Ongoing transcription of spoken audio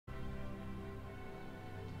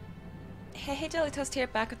Hey, Jelly Toast here,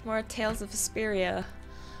 back with more Tales of Vesperia.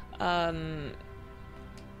 I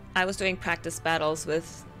was doing practice battles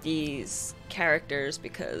with these characters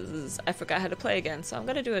because I forgot how to play again, so I'm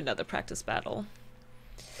gonna do another practice battle.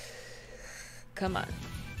 Come on.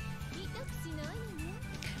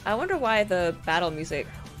 I wonder why the battle music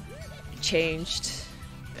changed.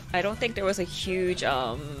 I don't think there was a huge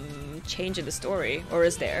change in the story, or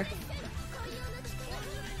is there?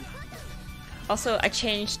 Also, I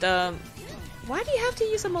changed why do you have to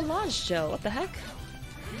use a melange gel? What the heck?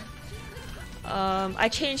 I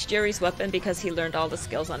changed Yuri's weapon because he learned all the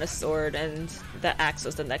skills on his sword and the axe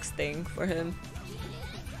was the next thing for him.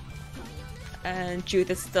 And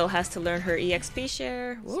Judith still has to learn her EXP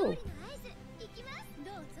share. Woo.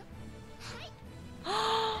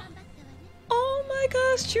 Oh my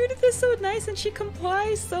gosh, Judith is so nice and she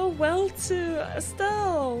complies so well to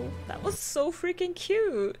Estelle. That was so freaking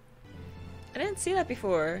cute. I didn't see that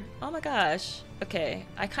before. Oh my gosh. Okay,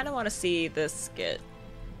 I kind of want to see this skit.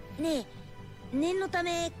 Holy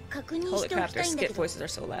crap, their skit voices are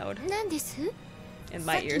so loud. In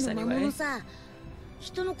my ears anyway.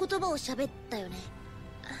 人の言葉を喋ったよね。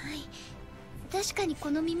はい。確かに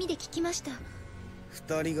この耳で聞きました。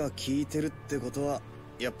二人が聞いてるってことは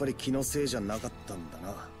やっぱり気のせいじゃなかったんだ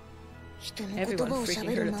な。人の言葉を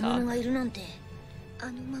喋る魔物がいるなんて。あ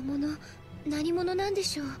の魔物、何者なんで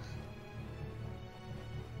しょう。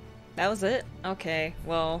That was it? Okay,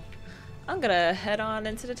 well, I'm gonna head on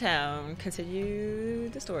into the town, continue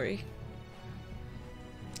the story.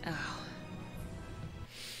 Oh.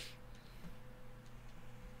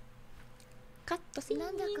 Cut the scene.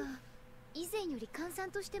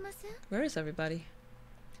 Where is everybody?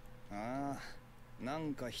 ああ、な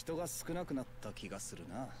んか人が少なくなった気がする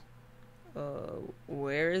な。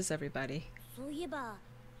Where is everybody? そういえば、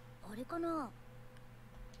あれかな。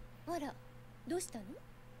あら、どうしたの？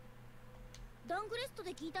ダングレスト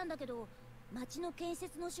で聞いたんだけど、町の建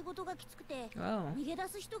設の仕事がきつくて、逃げ出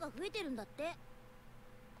す人が増えてるんだって。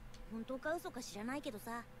本当か嘘か知らないけど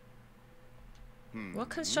さ。What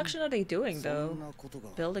construction are they doing though?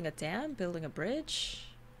 Building a dam? Building a bridge?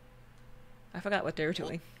 I forgot what they were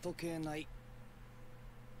doing.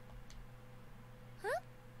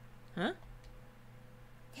 Huh?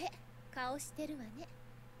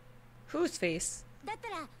 Whose face?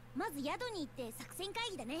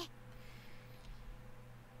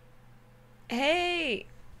 Hey!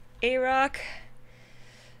 A-Rock!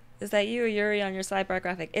 Is that you or Yuri on your sidebar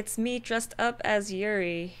graphic? It's me dressed up as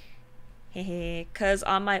Yuri. Hehe. Cause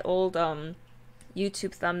on my old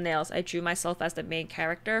YouTube thumbnails, I drew myself as the main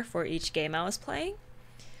character for each game I was playing.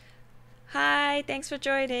 Hi! Thanks for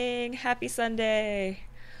joining! Happy Sunday!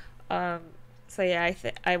 So yeah,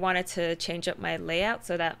 I wanted to change up my layout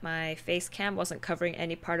so that my face cam wasn't covering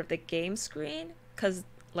any part of the game screen, cause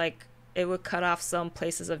like it would cut off some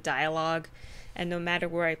places of dialogue, and no matter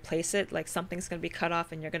where I place it, like something's gonna be cut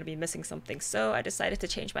off and you're gonna be missing something. So I decided to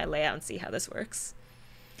change my layout and see how this works.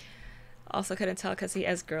 Also couldn't tell cause he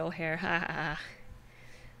has girl hair. Haha.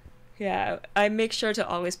 Yeah, I make sure to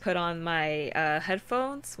always put on my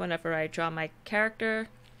headphones whenever I draw my character,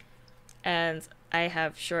 and I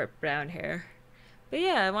have short brown hair. But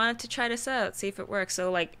yeah, I wanted to try this out, see if it works.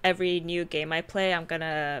 So like every new game I play, I'm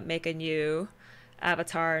gonna make a new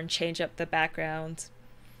avatar and change up the background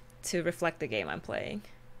to reflect the game I'm playing.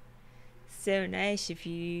 So nice of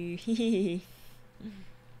you.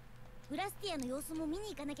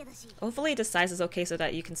 Hopefully the size is okay so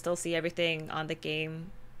that you can still see everything on the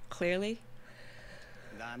game clearly.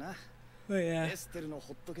 Oh yeah.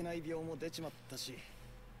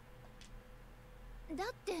 だ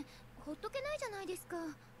ってほっとけないじゃないですか。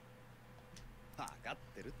分かっ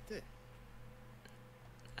てるって。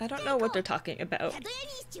I don't know what they're talking about.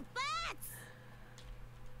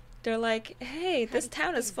 They're like, hey, this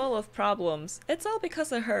town is full of problems. It's all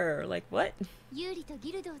because of her. Like, what?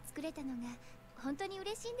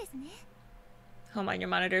 Home on your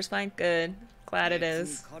monitor's fine? Good. Glad it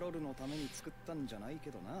is.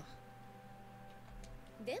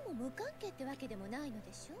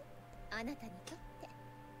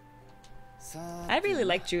 I really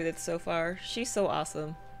like Judith so far. She's so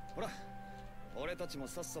awesome.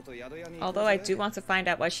 Although I do want to find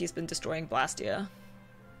out why she's been destroying Blastia.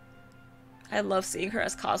 I love seeing her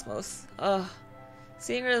as Cosmos. Ugh.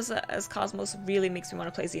 Seeing her as Cosmos really makes me want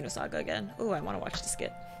to play Xenosaga again. Ooh, I want to watch the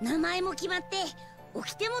skit. 名前も決まって、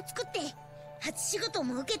掟も作って、初仕事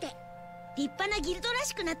も受けて、立派なギルドら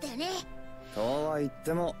しくなったよね。とは言っ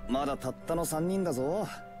てもまだたったの3人だぞ。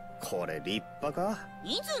これ立派か？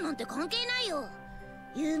人数なんて関係ないよ。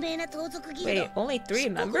有名な盗賊ギルド。Wait, only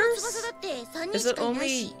 3 members? Is it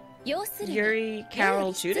only Yuri,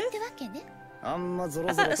 Carol, Judith? I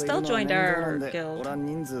thought Estelle joined our guild.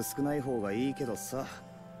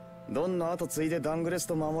 どんな後継いでダングレス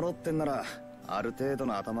ト守ろうってんならある程度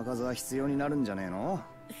の頭数は必要になるんじゃねえの？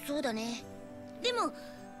そうだね。でも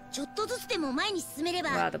ちょっとずつでも前に進めれ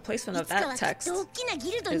ば、Wow, the placement of that text 大きな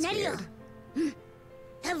ギルドになるよ。うん、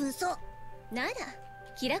多分そう。なら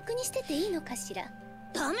気楽にしてていいのかしら。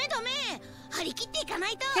ダメダメ、張り切っていかな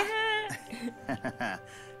いと。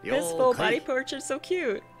This full body portrait is so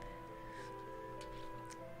cute.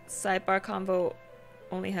 Sidebar combo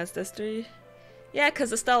only has this 3. Yeah,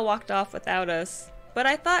 because Estelle walked off without us. But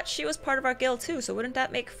I thought she was part of our guild too, so wouldn't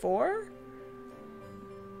that make 4?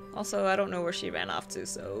 Also, I don't know where she ran off to,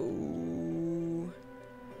 so...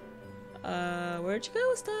 where'd you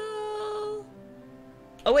go, Estelle?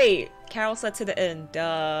 Oh wait, Carol said to the inn,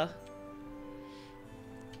 duh.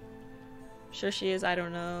 Sure she is, I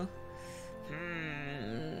don't know.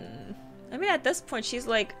 I mean, at this point, she's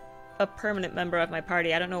like a permanent member of my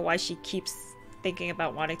party. I don't know why she keeps thinking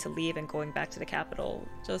about wanting to leave and going back to the capital.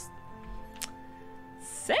 Just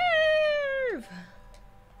serve.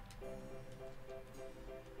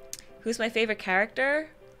 Who's my favorite character?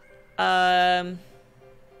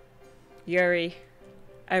 Yuri.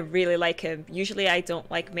 I really like him. Usually I don't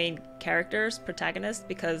like main characters, protagonists,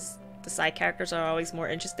 because the side characters are always more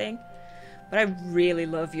interesting. But I really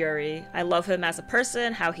love Yuri. I love him as a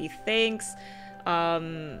person, how he thinks,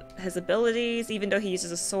 his abilities, even though he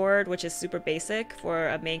uses a sword, which is super basic for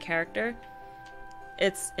a main character.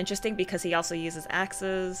 It's interesting because he also uses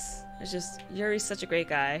axes. It's just, Yuri's such a great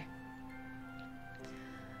guy.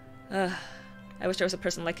 I wish there was a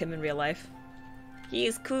person like him in real life.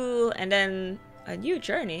 He's cool, and then a new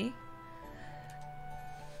journey.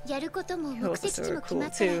 He holds the sword cool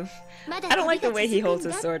too. I don't like the way he holds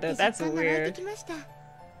his sword though, that's weird.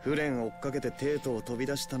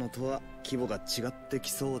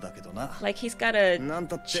 Like he's gotta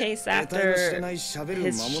chase after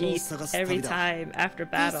his sheep every time after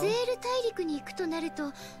battle.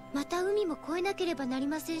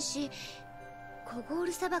 コゴー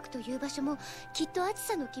ル砂漠という場所もきっと暑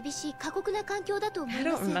さの厳しい過酷な環境だと思い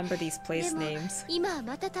ます。でも今は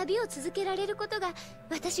また旅を続けられることが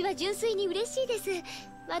私は純粋に嬉しいです。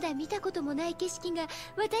まだ見たこともない景色が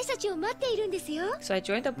私たちを待っているんですよ。So I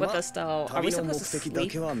joined up with Estelle. Are we supposed to sleep now?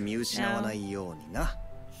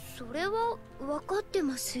 それは分かって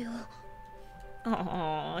ますよ。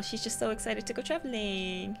Oh, she's just so excited to go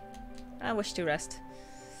traveling. I wish to rest.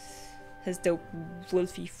 His dope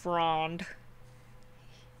wolfy frond.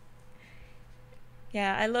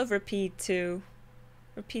 Yeah, I love Repeat too.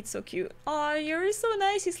 Repeat's so cute. Aw, Yuri's so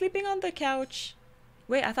nice. He's sleeping on the couch.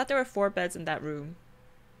 Wait, I thought there were 4 beds in that room.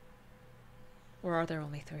 Or are there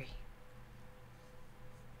only 3?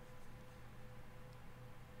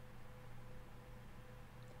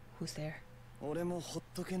 Who's there? What?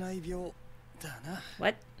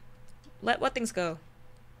 Let what things go?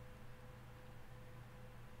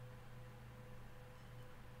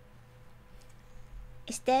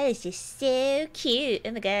 Estelle is just so cute.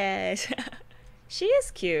 Oh my gosh. She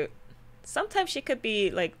is cute. Sometimes she could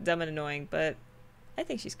be like dumb and annoying, but I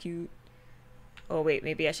think she's cute. Oh wait,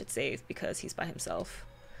 maybe I should save because he's by himself.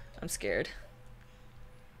 I'm scared.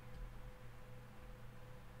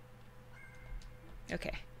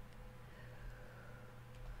 Okay.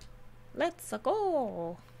 Let's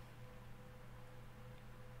go.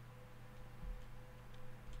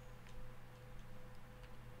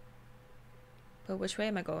 But which way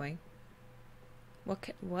am I going?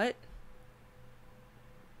 What?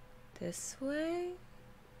 This way?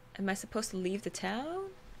 Am I supposed to leave the town?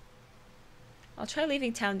 I'll try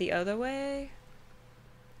leaving town the other way.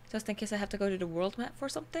 Just in case I have to go to the world map for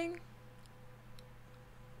something.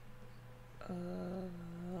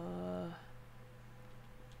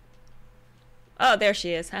 Oh, there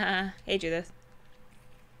she is. Haha. Hey, Judith.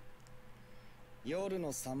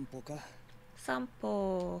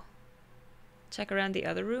 Sampo. Check around the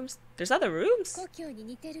other rooms. There's other rooms?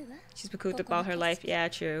 She's been cooped up all her life. Yeah,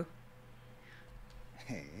 true.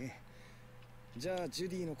 Never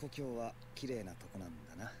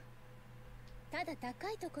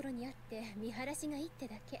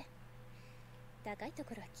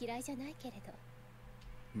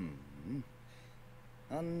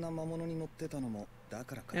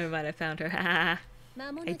mind, I found her. Haha.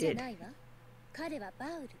 I did.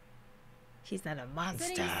 He's not a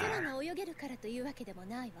monster.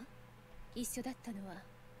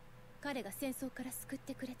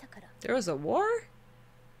 There was a war?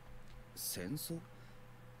 戦争？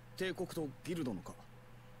帝国とギルドのか。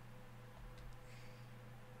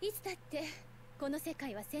いつだってこの世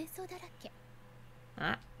界は戦争だらけ。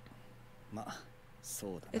Ah.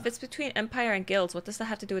 If it's between Empire and guilds, what does that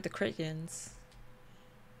have to do with the Critians?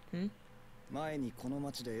 Hmm?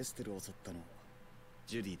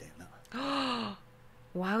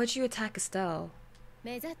 Why would you attack Estelle?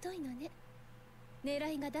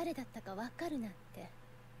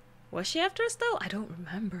 Was she after Estelle? I don't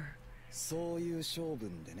remember.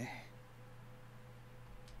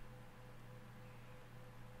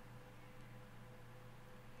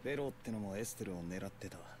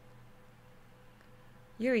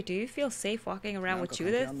 Yuri, do you feel safe walking around with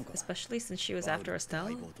Judith, especially since she was after Estelle?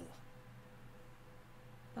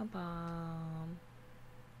 Bum bum.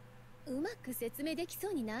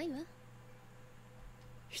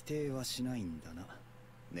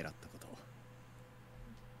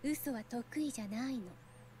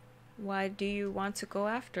 Why do you want to go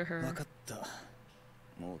after her?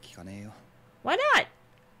 Why not?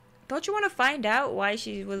 Don't you want to find out why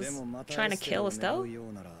she was trying to kill Estelle?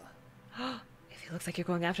 If it looks like you're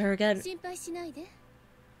going after her again.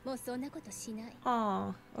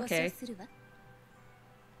 Oh, okay.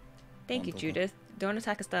 Thank you, Judith. Don't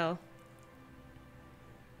attack Estelle.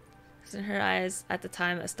 Because in her eyes, at the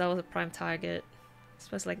time, Estelle was a prime target.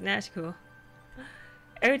 Especially like, nah, she's cool.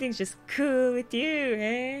 Everything's just cool with you,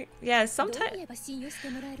 eh? Yeah, sometimes...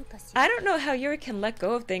 I don't know how Yuri can let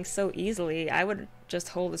go of things so easily. I would just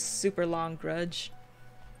hold a super long grudge.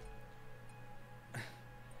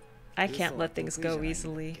 I can't let things go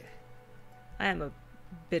easily. I am a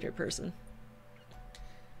bitter person.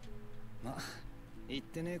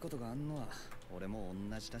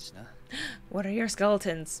 What are your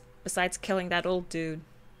skeletons, besides killing that old dude?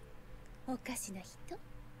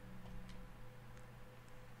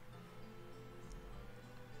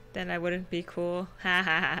 Then I wouldn't be cool. Ha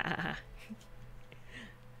ha ha ha ha.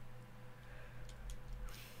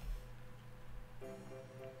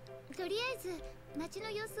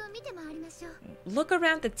 Look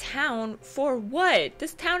around the town for what?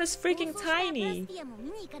 This town is freaking tiny.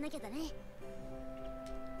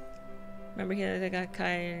 Remember here they got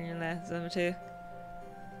Kai in last summer too.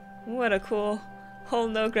 What a cool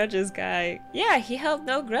hold no grudges guy. Yeah, he held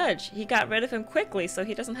no grudge. He got rid of him quickly so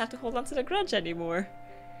he doesn't have to hold on to the grudge anymore.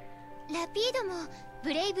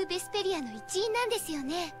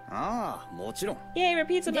 Yay,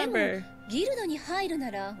 Rapide's a member.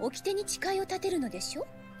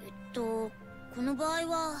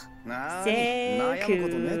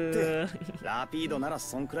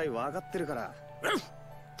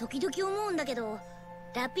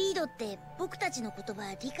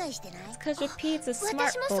 It's because Rapide's a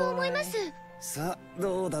smart boy.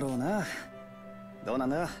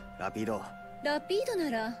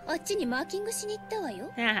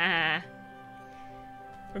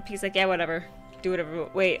 Rapide's like, yeah, whatever. Do whatever.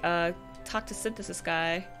 Wait, talk to synthesis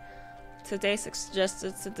guy. Today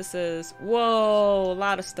suggested synthesis. Whoa, a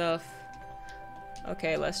lot of stuff.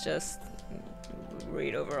 Okay, let's just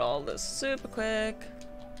read over all this super quick.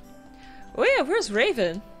 Oh yeah, where's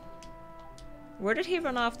Raven? Where did he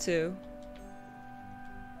run off to?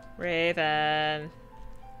 Raven.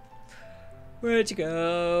 Where'd you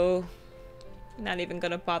go? Not even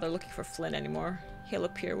gonna bother looking for Flynn anymore. He'll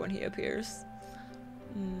appear when he appears.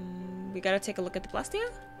 We gotta take a look at the Blastia?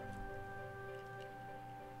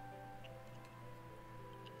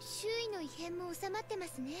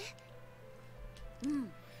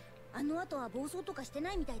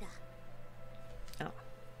 Oh.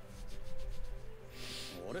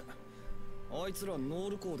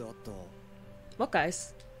 What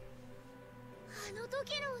guys?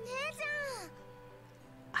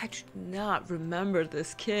 I do not remember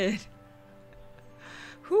this kid.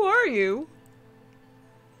 Who are you?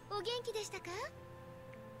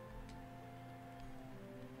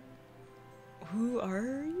 Who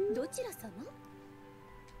are you?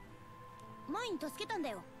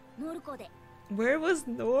 Where was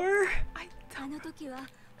Nor?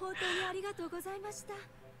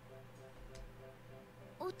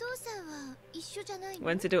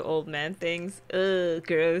 Went to do old man things. Ugh,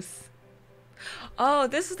 gross. Oh,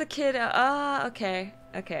 this is the kid. Okay,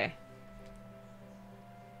 okay.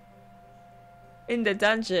 In the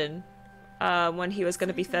dungeon, when he was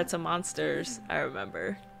gonna be fed to monsters, I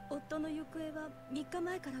remember. Oh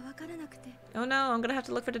no, I'm gonna have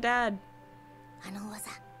to look for the dad.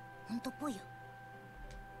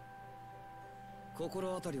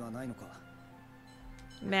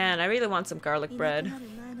 Man, I really want some garlic bread.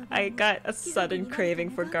 I got a sudden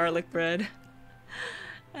craving for garlic bread.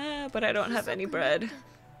 But I don't have any bread.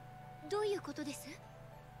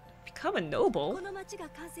 Become a noble?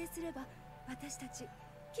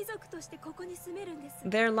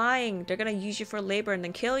 They're lying. They're gonna use you for labor and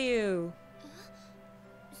then kill you.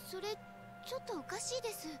 ちょっとおかしいで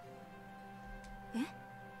す。え？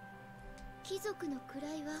貴族の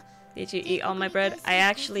位は Did you eat all my bread? I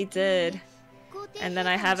actually did. And then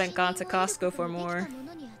I haven't gone to Costco for more.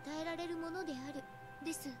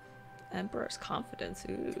 Emperor's confidence,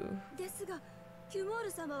 ooh.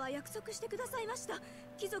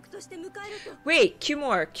 Wait,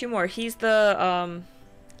 Cumore, he's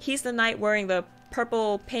the knight wearing the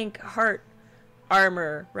purple pink heart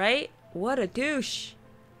armor, right? What a douche.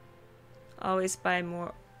 Always buy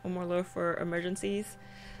more loaf for emergencies.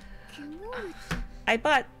 I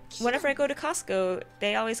bought, whenever I go to Costco,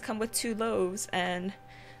 they always come with 2 loaves, and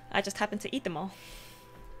I just happen to eat them all.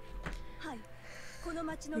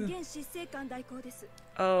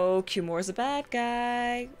 Oh, Cumore's a bad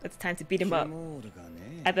guy. It's time to beat him up.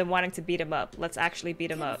 I've been wanting to beat him up. Let's actually beat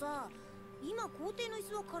him up.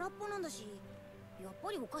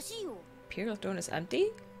 Imperial throne is empty?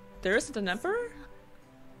 There isn't an emperor?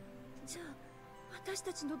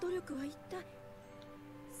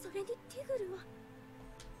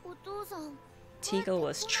 Teagle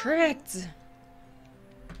was tricked.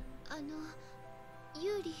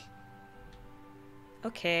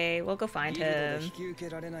 Okay, we'll go find him.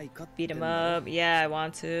 Beat him up. Yeah, I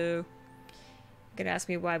want to. You're gonna ask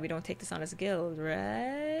me why we don't take this on as a guild,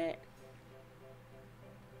 right?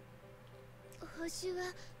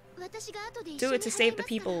 Do it to save the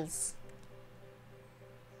peoples.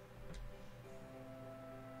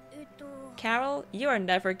 Carol, you are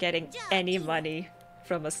never getting any money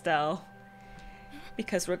from Estelle.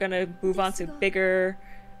 Because we're gonna move on to bigger,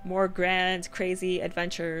 more grand, crazy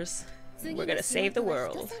adventures. We're gonna save the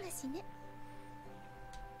world.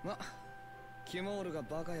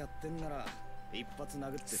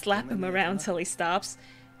 Slap him around till he stops.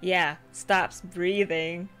 Yeah, stops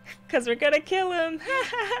breathing. Cause we're gonna kill him.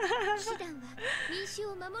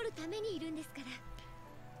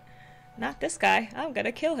 Not this guy. I'm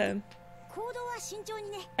gonna kill him.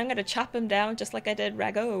 I'm gonna chop him down just like I did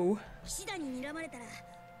Rago.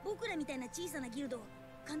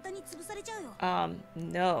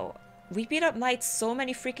 No. We beat up knights so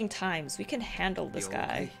many freaking times. We can handle this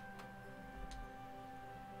guy.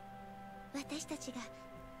 We'll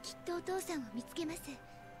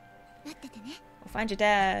find your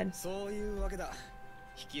dad.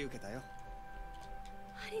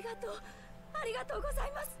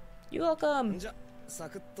 You're welcome.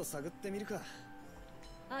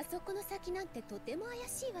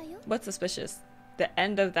 What's suspicious? The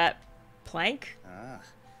end of that plank?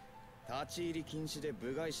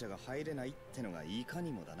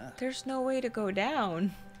 There's no way to go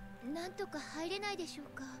down.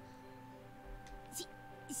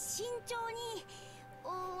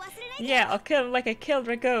 Yeah, I'll kill him like I killed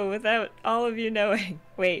Rago without all of you knowing.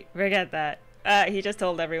 Wait, forget that. He just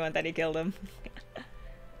told everyone that he killed him.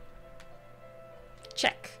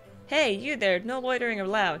 Check. Hey, you there, no loitering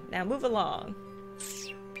allowed. Now move along.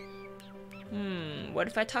 What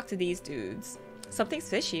if I talk to these dudes? Something's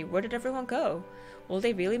fishy. Where did everyone go? Will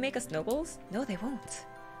they really make us nobles? No, they won't.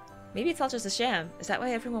 Maybe it's all just a sham. Is that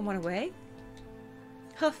why everyone went away?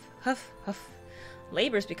 Huff, huff, huff.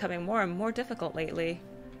 Labor's becoming more and more difficult lately.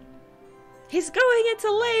 He's going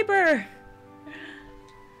into labor!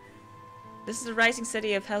 This is the rising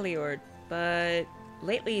city of Heliord, but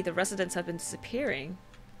lately the residents have been disappearing.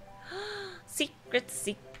 Secret,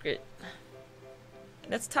 secret.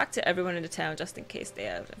 Let's talk to everyone in the town just in case they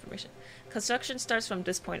have information. Construction starts from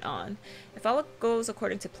this point on. If all goes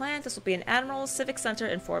according to plan, this will be an Admiral Civic Center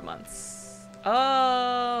in 4 months.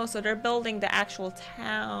 Oh, so they're building the actual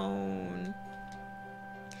town.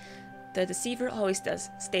 The deceiver always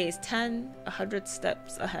stays 100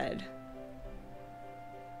 steps ahead.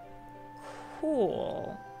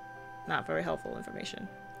 Cool. Not very helpful information.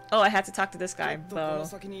 Oh, I had to talk to this guy, Bo.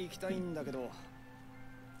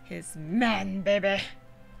 His man, baby.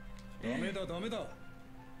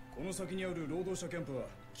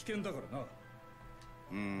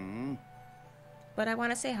 But I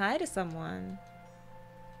want to say hi to someone.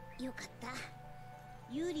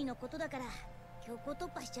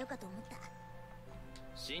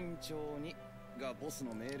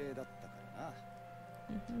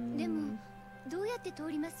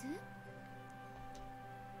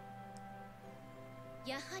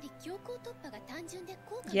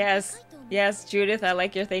 Yes, yes, Judith, I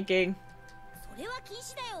like your thinking.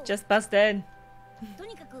 Just bust in.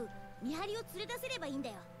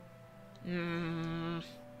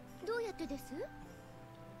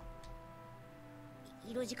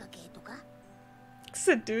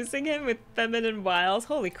 Seducing him with feminine wiles?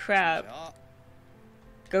 Holy crap.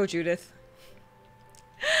 Go, Judith.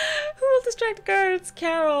 Who will distract guards?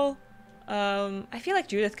 Carol. I feel like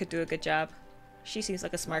Judith could do a good job. She seems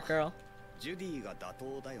like a smart girl.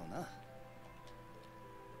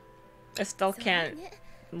 Estelle can't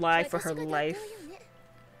lie for her life.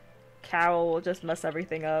 Carol will just mess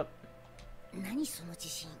everything up.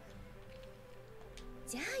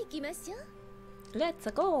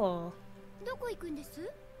 Let's go.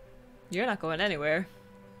 You're not going anywhere.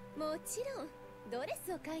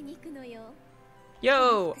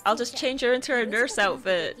 Yo, I'll just change her into her nurse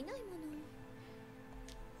outfit.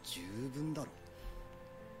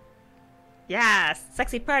 Yes,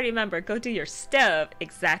 sexy party member, go do your stuff.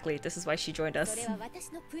 Exactly, this is why she joined us.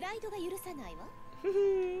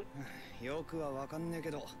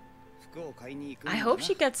 I hope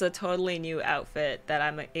she gets a totally new outfit that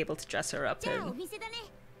I'm able to dress her up in.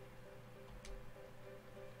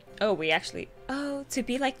 Oh, we actually... Oh, to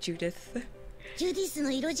be like Judith.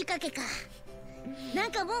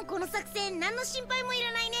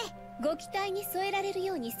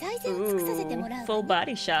 Ooh, full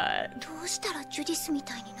body shot.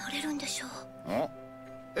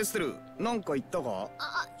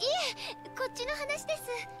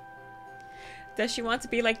 Does she want to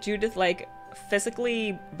be like Judith, like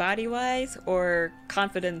physically, body-wise, or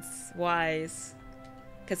confidence-wise?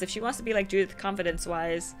 Because if she wants to be like Judith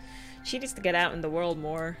confidence-wise, she needs to get out in the world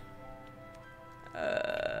more.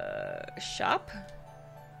 Shop?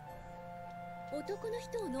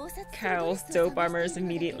 Carol's dope armor is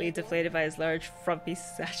immediately deflated by his large frumpy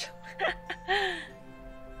satchel.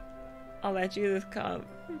 I'll let Judith come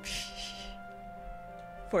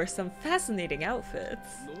for some fascinating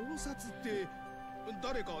outfits.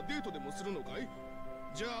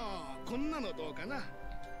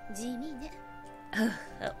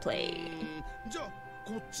 I'll play.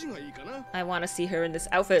 I want to see her in this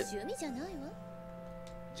outfit.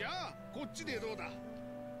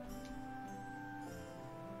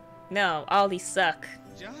 No, all these suck.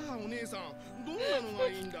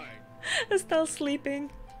 Estelle's sleeping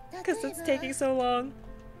because it's taking so long.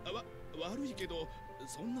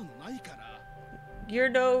 You're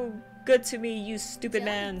no good to me, you stupid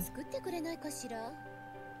man.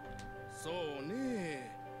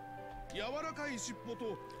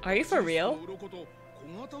 Are you for real?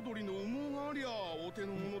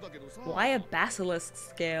 Why a basilisk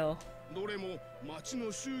scale?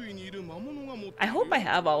 I hope I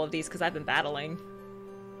have all of these because I've been battling.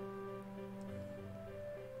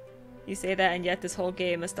 You say that, and yet this whole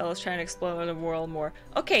game Estelle is trying to explore the world more.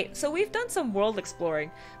 Okay, so we've done some world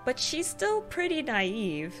exploring, but she's still pretty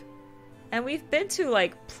naive. And we've been to,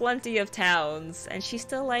 like, plenty of towns, and she's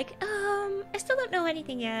still like, I still don't know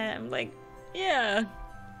anything yet. I'm like, yeah.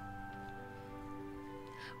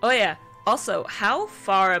 Oh yeah, also, how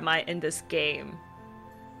far am I in this game?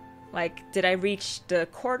 Like, did I reach the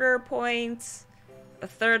quarter point? A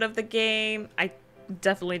third of the game? I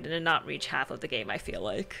definitely did not reach half of the game, I feel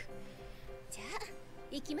like.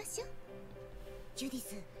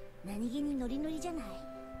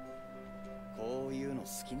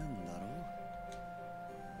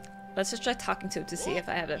 Let's just try talking to him to see if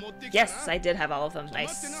I have them. Yes, I did have all of them.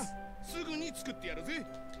 Nice.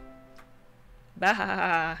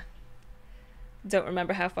 Bah. Don't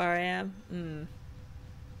remember how far I am.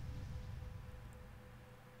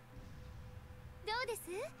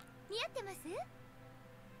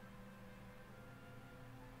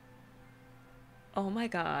 Oh my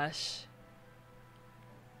gosh.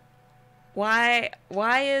 Why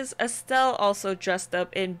is Estelle also dressed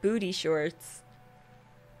up in booty shorts?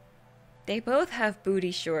 They both have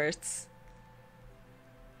booty shorts.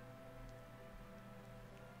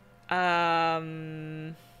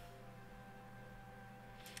 I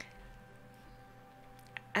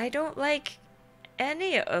don't like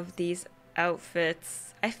any of these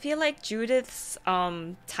outfits. I feel like Judith's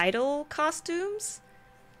title costumes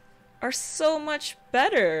are so much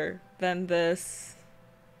better than this.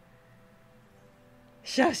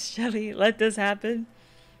 Shush, Shelly, let this happen.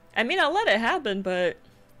 I mean, I'll let it happen, but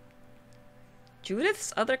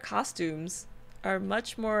Judith's other costumes are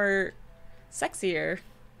much more sexier.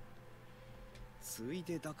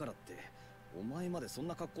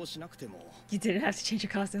 You didn't have to change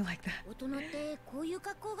your costume like that.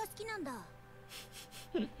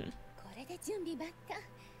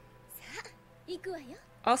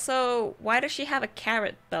 Also, why does she have a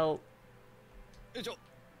carrot belt?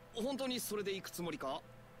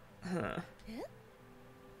 Huh.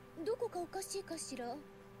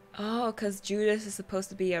 Oh, because Judith is supposed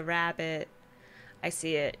to be a rabbit. I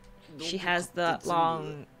see it. She has the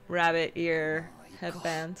long rabbit ear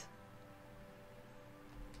headband.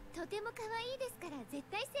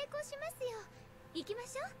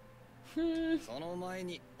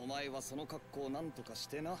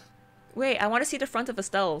 Wait, I want to see the front of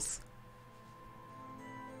Estelle's.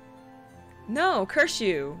 No, curse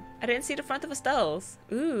you. I didn't see the front of Estelle's.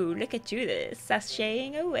 Ooh, look at Judith,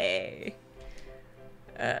 sashaying away.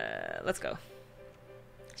 Let's go.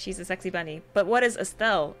 She's a sexy bunny. But what is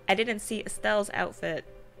Estelle? I didn't see Estelle's outfit.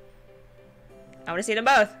 I want to see them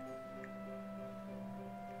both.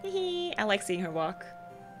 I like seeing her walk.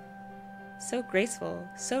 So graceful,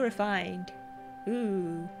 so refined.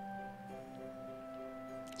 Ooh.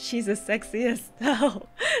 She's a sexy Estelle.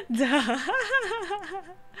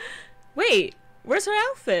 Wait, where's her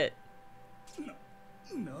outfit?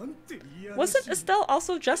 Wasn't Estelle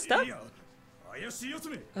also dressed up?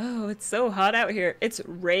 Oh, it's so hot out here. It's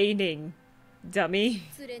raining, dummy.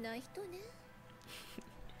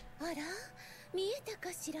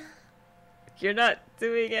 You're not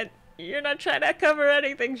doing it. You're not trying to cover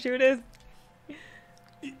anything, Judith.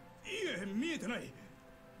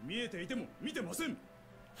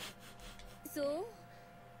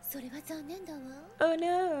 Oh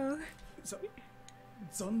no.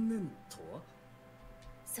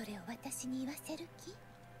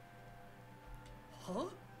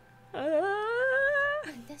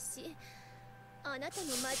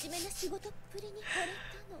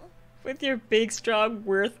 With your big, strong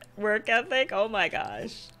work ethic? Oh my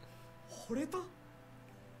gosh.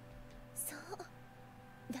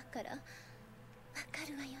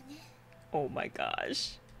 Oh my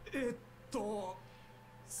gosh.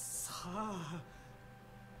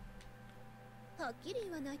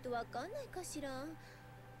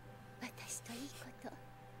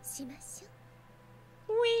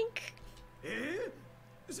 Wink.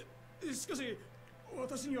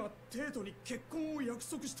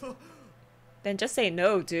 Then just say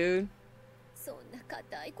no, dude.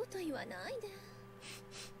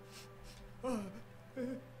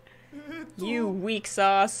 You weak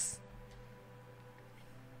sauce.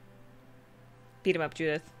 Beat him up,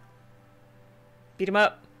 Judith. Beat him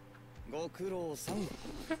up.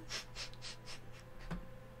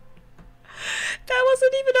 That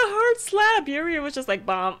wasn't even a hard slap. Yuri was just like,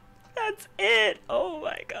 bomb. That's it. Oh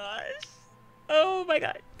my gosh. Oh my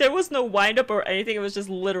god. There was no wind up or anything. It was just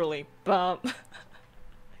literally bump.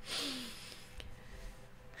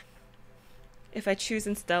 If I choose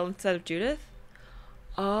Estelle instead of Judith?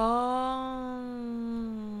 Oh.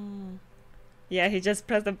 Yeah, he just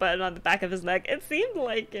pressed the button on the back of his neck. It seemed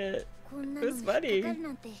like it. It was funny.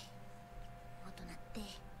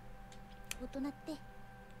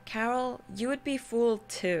 Carol, you would be fooled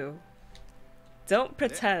too. Don't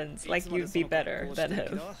pretend like you'd be better than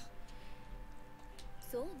him.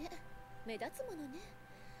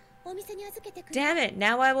 Damn it,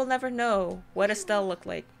 now I will never know what Estelle looked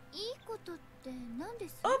like.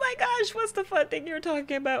 Oh my gosh, what's the fun thing you're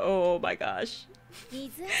talking about? Oh my gosh.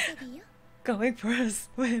 Going for a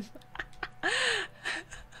swim.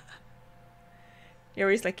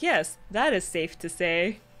 Yuri's like, yes, that is safe to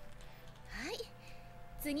say.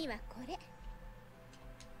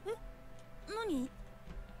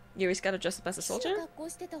 Yuri's gotta dress up as a soldier?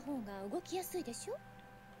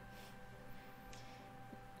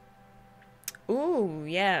 Ooh,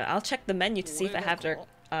 yeah, I'll check the menu to see if I have their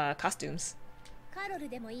costumes.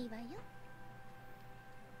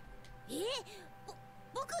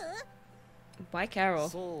 Why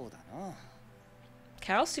Carol?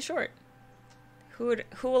 Carol's too short. Who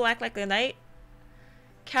will act like a knight?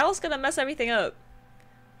 Carol's gonna mess everything up.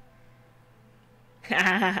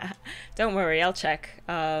 Don't worry, I'll check.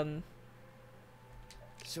 I'll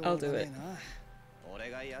do it.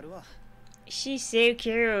 She's so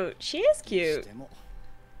cute. She is cute.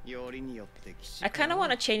 I kind of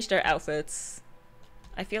want to change their outfits.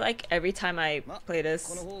 I feel like every time I play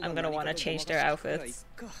this, I'm gonna want to change their outfits.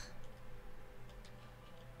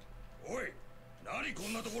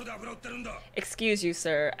 Excuse you,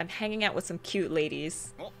 sir. I'm hanging out with some cute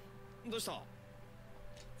ladies.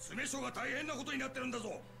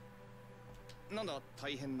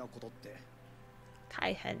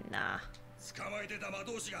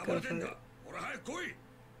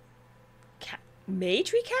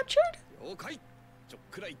 Mage recaptured?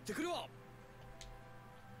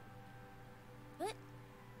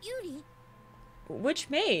 Which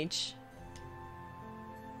mage?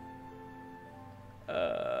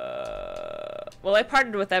 Well, I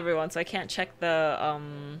partnered with everyone, so I can't check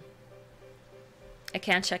the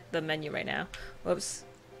menu right now. Whoops.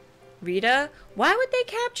 Rita? Why would they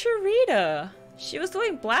capture Rita? She was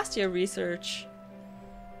doing Blastia research.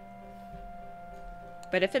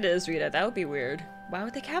 But if it is Rita, that would be weird. Why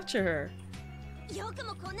would they capture her?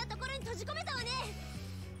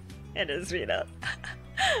 It is Rita.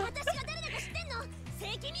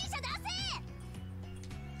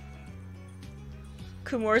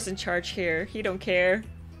 Kumor's in charge here. He don't care.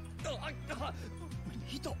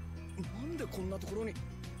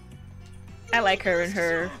 I like her in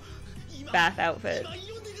her bath outfit.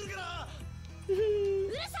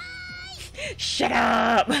 Shut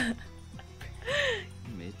up!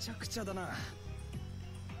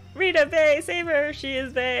 Rita Bay, save her! She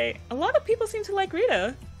is Bay. A lot of people seem to like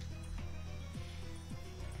Rita.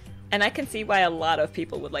 And I can see why a lot of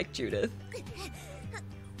people would like Judith.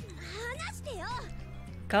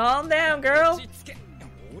 Calm down, girl!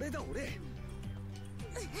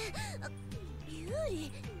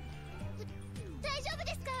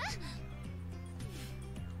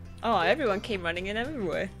 Oh, everyone came running in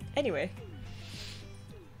everywhere. Anyway.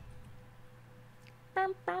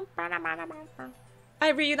 I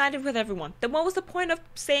reunited with everyone. Then what was the point of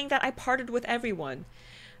saying that I parted with everyone?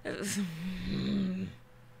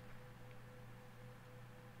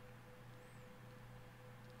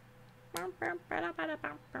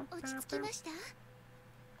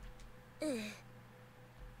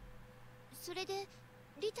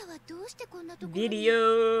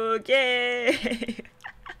 Video game.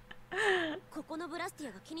 ここのブラスティ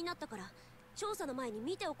アが気になったから調査の前に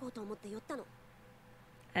見ておこうと思って寄ったの。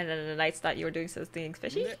 And then the knights thought you were doing something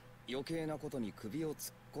fishy? 余計なことに首を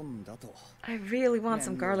突っ込んだと。 I really want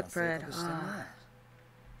some garlic bread.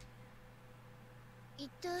 一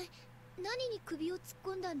体何に首を突っ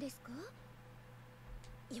込んだんですか？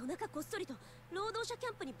夜中こっそりと労働者キ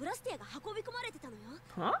ャンプにブラスティアが運び込まれてたのよ。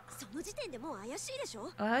Huh? その時点でもう怪しいでしょ？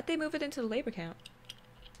 How'd they move it into the labor camp?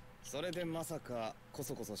 それでまさかこ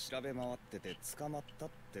そこそ調べ回ってて捕まったっ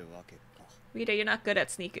てわけか。 Rita, you're not good at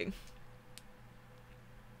sneaking.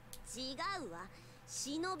 違うわ。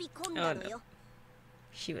忍び込んだのよ。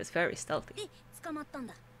She was very stealthy. で、捕まったん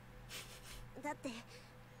だ。だって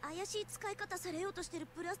怪しい使い方されようとしてる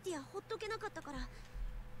ブラスティアほっとけなかったから。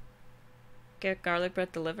 Get garlic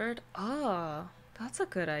bread delivered? Oh, that's a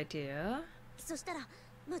good idea. そしたら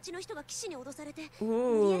町の人が騎士に脅されて。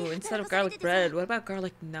 Ooh, instead of garlic bread, what about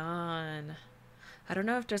garlic naan? I don't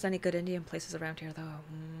know if there's any good Indian places around here though.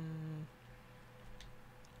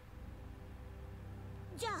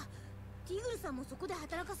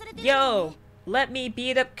 Yo, let me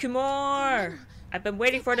beat up Kumor! I've been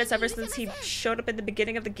waiting for this ever since he showed up in the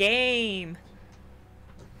beginning of the game.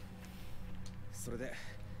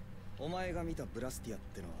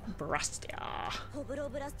 Brastia.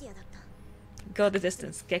 Go the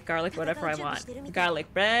distance. Get garlic whatever I want.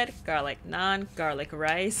 Garlic bread, garlic naan, garlic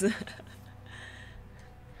rice.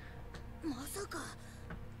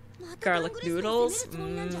 Garlic noodles.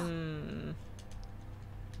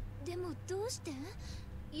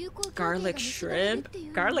 Garlic shrimp.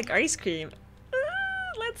 Garlic ice cream.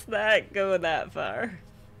 Let's not go that far.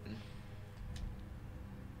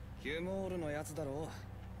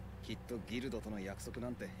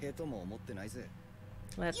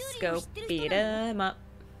 Let's go beat him up.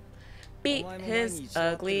 Beat his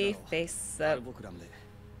ugly face up.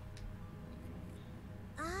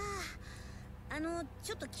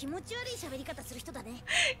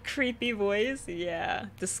 Creepy voice? Yeah.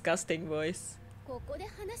 Disgusting voice. What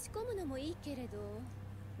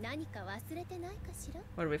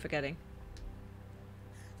are we forgetting?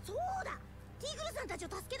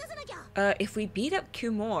 If we beat up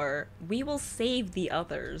Kumor, we will save the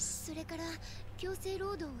others. And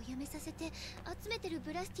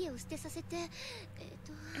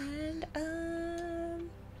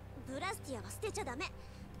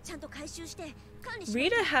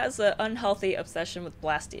Rita has an unhealthy obsession with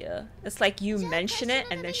Blastia. It's like you mention it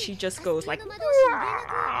and then she just goes like,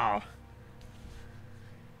 "Wow."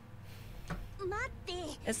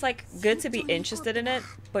 It's like good to be interested in it,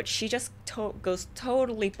 but she just goes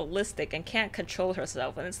totally ballistic and can't control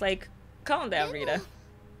herself, and it's like, calm down, Rita.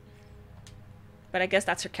 But I guess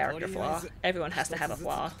that's her character flaw. Everyone has to have a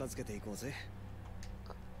flaw. Let's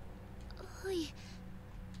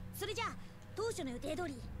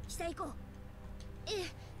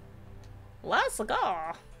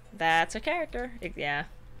go. That's her character. Yeah.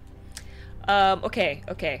 Okay.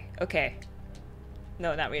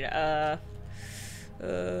 No, not Rita.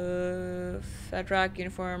 Fedrock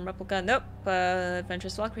uniform replica. Nope.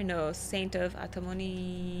 Adventurous Valkyrie. No. Saint of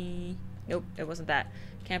Atamoni. Nope. It wasn't that.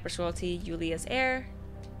 Campus royalty. Julia's heir.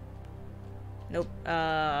 Nope.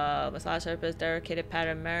 Massage therapist. Dedicated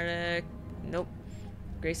paramedic. Nope.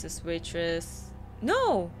 Grace's waitress.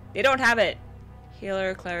 No! They don't have it.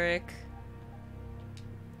 Healer, cleric.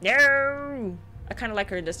 No! I kind of like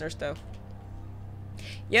her in this nurse though.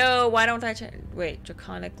 Yo, why don't I wait,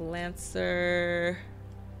 Draconic Lancer.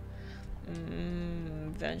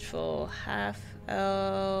 Vengeful half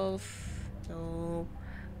elf. No.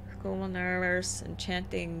 School nurse.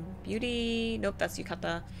 Enchanting beauty. Nope, that's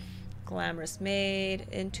Yukata. Glamorous maid.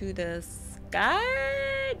 Into the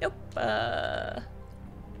sky. Nope.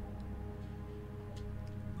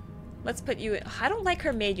 Let's put you in. I don't like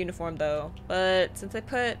her maid uniform though, but since I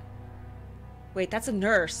put. Wait, that's a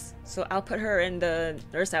nurse. So I'll put her in the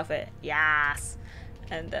nurse outfit. Yes.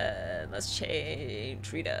 And let's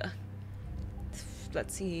change Rita.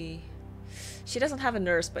 Let's see. She doesn't have a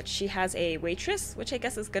nurse, but she has a waitress, which I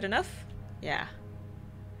guess is good enough. Yeah.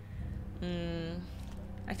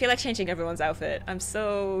 I feel like changing everyone's outfit. I'm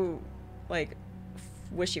so, like,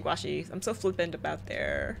 wishy-washy. I'm so flippant about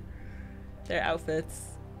their outfits.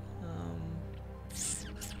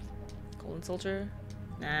 Golden Soldier?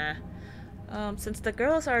 Nah. Since the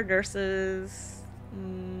girls are nurses,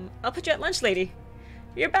 I'll put you at Lunch Lady.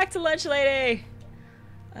 You're back to Lunch Lady!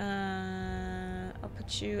 I'll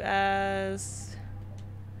put you as...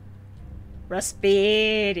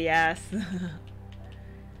 Vesperia, yes.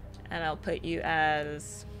 And I'll put you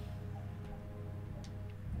as...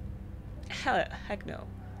 Heck no.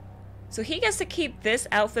 So he gets to keep this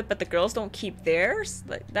outfit, but the girls don't keep theirs?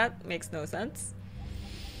 Like, that makes no sense.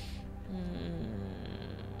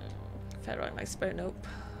 Federal Expert, nope.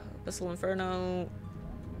 Abyssal Inferno.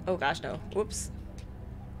 Oh gosh, no. Whoops.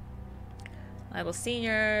 Libel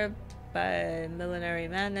Senior by Millenary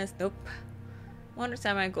Madness, nope. Wonder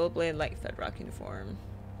Samurai Goldblade Light Fedrock uniform.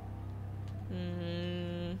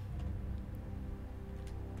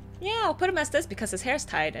 Yeah, I'll put him as this because his hair's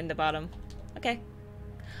tied in the bottom. Okay.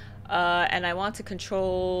 And I want to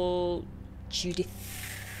control Judith.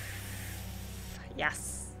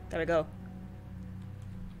 Yes. There we go.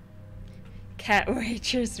 Cat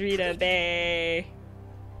waitress Rita Bay.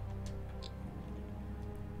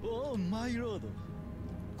 Oh, my lord.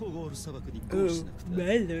 Oh,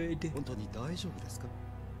 my lord.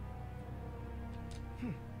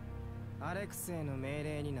 アレクセイの命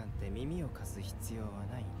令になんて耳を貸す必要は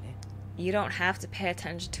ないね。You don't have to pay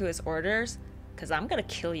attention to his orders, because I'm gonna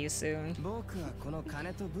kill you soon. 僕はこの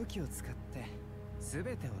金と武器を使って全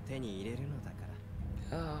てを手に入れるのだか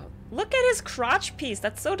ら。Look at his crotch piece.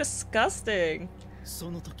 That's so disgusting.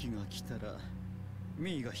 その時が来たら、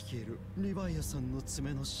ミーが率いるリヴァイアさんの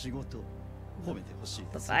爪の仕事を褒めてほしい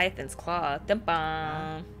です。Leviathan's claw.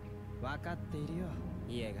 Dum-bum. 分かっているよ、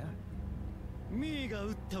家が。ミーが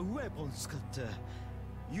撃ったウェポン使って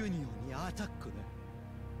ユニオンにアタックね。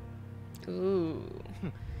Ooh.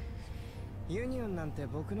 ユニオンなんて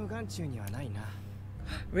僕の眼中にはないな。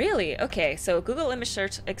Really? Okay, so Google image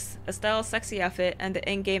search Estelle's sexy outfit and the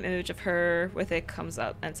in-game image of her with it comes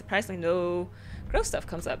up. And surprisingly, no gross stuff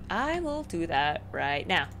comes up. I will do that right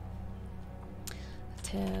now.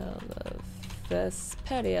 Tale of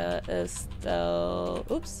Vesperia, Estelle...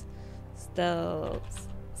 Oops. Estelle's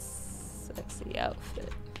sexy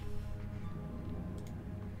outfit.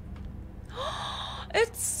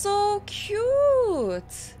 It's so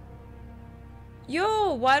cute!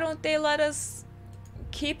 Yo, why don't they let us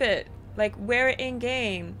keep it? Like, wear it in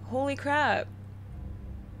game. Holy crap.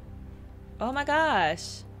 Oh my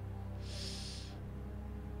gosh.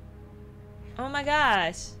 Oh my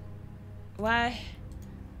gosh. Why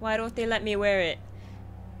don't they let me wear it?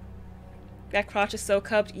 That crotch is so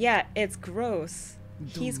cupped. Yeah, it's gross.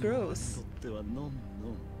 He's gross. No,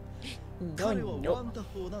 no.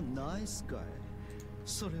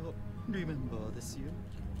 それをリメンバーですよ。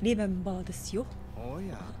リメンバーですよ。お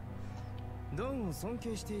や、どうも尊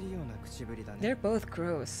敬しているような口ぶりだね。They're both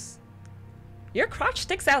gross. Your crotch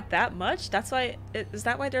sticks out that much? That's why. Is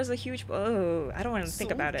that why there's a huge? Oh, I don't want to think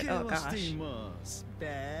about it. Oh gosh.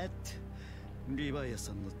 リヴァイア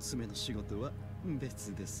さんの爪の仕事は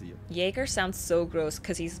別ですよ。Jaeger sounds so gross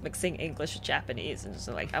because he's mixing English with Japanese, and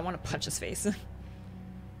so like I want to punch his face.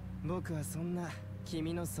 僕はそんな。I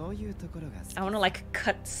want to like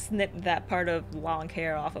snip that part of long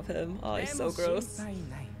hair off of him. Oh, he's so gross.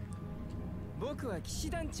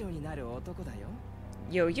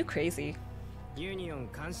 Yo, you crazy.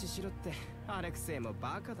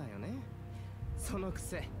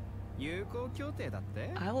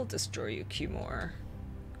 I will destroy you, Q-more.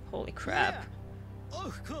 Holy crap. Yeah,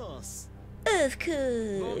 of course. Of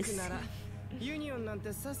course.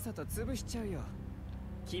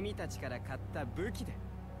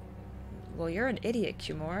 Well, you're an idiot,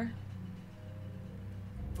 Q-more.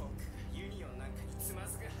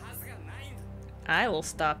 I will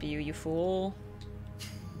stop you, you fool.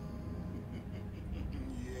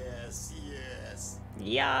 Yes, yes.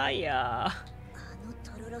 Yeah, yeah.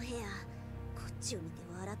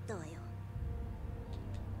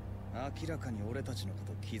 明らかに俺たちのこ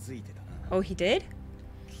と気づいてたな。Oh, he did?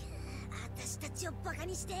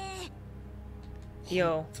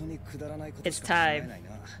 Yo, it's time.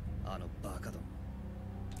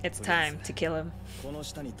 It's time to kill him.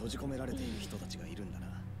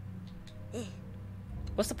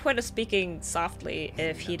 What's the point of speaking softly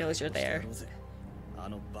if he knows you're there?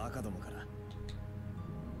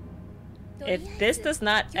 If this does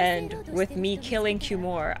not end with me killing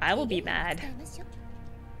Kumor, I will be mad.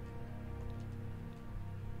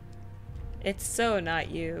 It's so not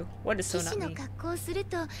you. What is so not me? かっこ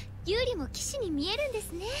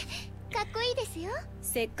いいですよ。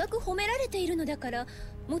せっかく褒められているのだから、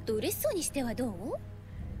もっと嬉しそうにしてはどう？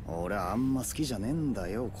俺あんま好きじゃねえんだ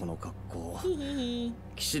よこの格好。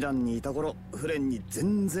騎士団にいた頃、フレンに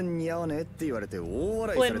全然似合わねえって言われて大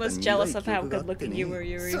笑いされた苦い記憶があってね。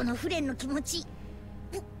そのフレンの気持ち、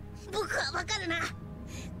僕はわかるな。だ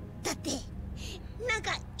ってなん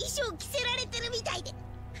か衣装着せられてるみたいで。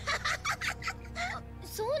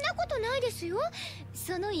そんなことないですよ。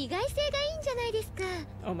その意外性がいいんじゃないですか。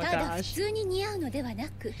ただ普通に似合うのではな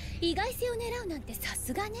く、意外性を狙うなんてさ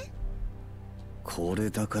すがね。これ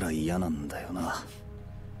だから嫌なんだよな。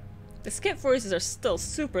The skit voices are still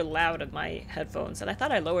super loud in my headphones, and I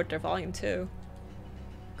thought I lowered their volume too.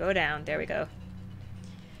 Go down. There we go.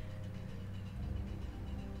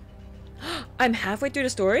 I'm halfway through the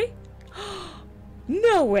story?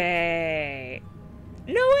 No way!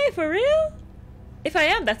 No way, for real? If I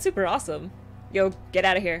am, that's super awesome. Yo, get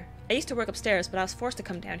out of here. I used to work upstairs, but I was forced to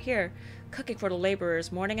come down here, cooking for the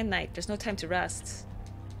laborers morning and night. There's no time to rest.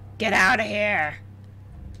 Get out of here!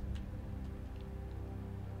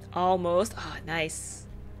 Almost. Ah, oh, nice.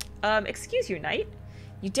 Excuse you, knight.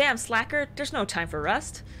 You damn slacker. There's no time for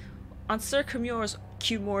rest. On Sir Kumor's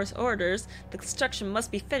orders, the construction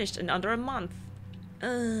must be finished in under a month.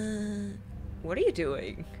 What are you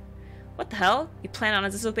doing? What the hell? You plan on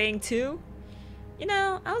disobeying too? You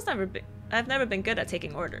know, I've never been good at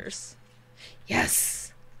taking orders.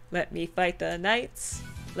 Yes! Let me fight the knights.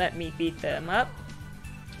 Let me beat them up.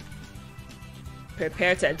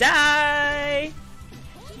 Prepare to die!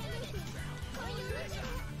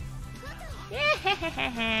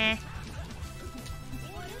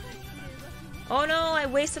 Oh no, I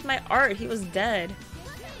wasted my art. He was dead.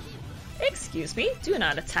 Excuse me, do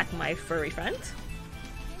not attack my furry friend.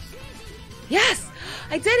 Yes!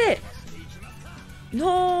 I did it!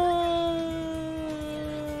 No!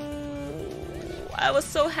 I was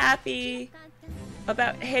so happy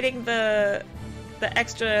about hitting the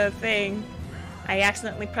extra thing. I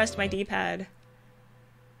accidentally pressed my D-pad.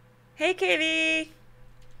 Hey, Katie!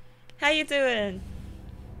 How you doing?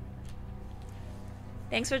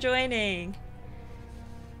 Thanks for joining.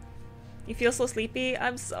 You feel so sleepy?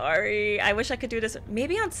 I'm sorry. I wish I could do this.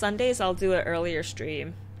 Maybe on Sundays I'll do an earlier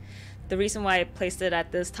stream. The reason why I placed it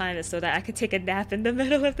at this time is so that I could take a nap in the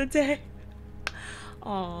middle of the day.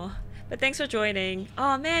 Aw. But thanks for joining.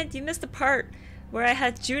 Aw man, you missed the part where I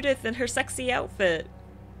had Judith in her sexy outfit.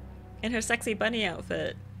 In her sexy bunny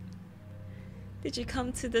outfit. Did you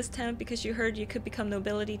come to this town because you heard you could become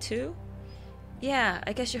nobility too? Yeah,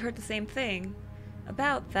 I guess you heard the same thing.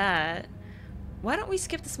 About that, why don't we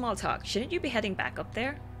skip the small talk? Shouldn't you be heading back up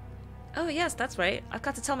there? Oh yes, that's right. I've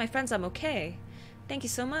got to tell my friends I'm okay. Thank you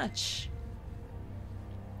so much.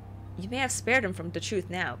 You may have spared him from the truth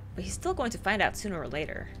now, but he's still going to find out sooner or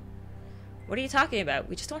later. What are you talking about?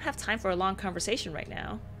 We just don't have time for a long conversation right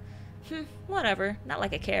now. Whatever. Not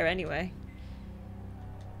like I care anyway.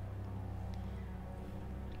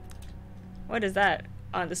 What is that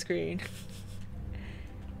on the screen?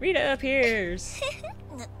 Rita appears.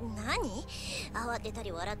 何？慌てた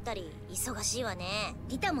り笑ったり忙しいわね。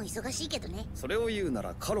リタも忙しいけどね。それを言うな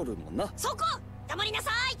らカロルもな。そこ！黙りなさ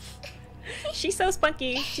い。She's so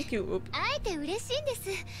spunky. She's cute. 会えて嬉しいんです。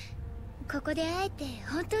ここで会えて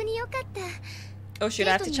本当に良かった。Oh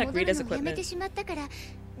shoot, I have to check Rita's equipment. やめてしまったから、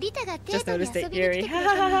リタがテ Just ートに noticed 遊 it, びに来 Yuri. てくれ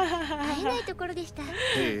たのに会えないところでした。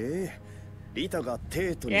リタが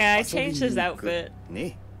テートに Yeah, I 遊びに changed his 行く。 outfit.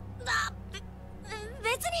 ね。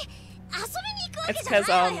別に遊びに行くわけ It's じゃ because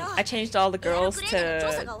ないわよ。 I changed all the girls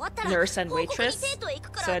to nurse and waitress,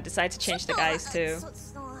 so I decided to change the guys too.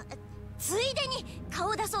 ついでに顔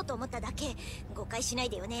を出そうと思っただけ。誤解しない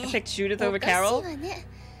でよね。 I picked Judith over Carol. I mean,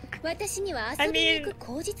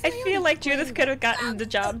 I feel like Judith could have gotten the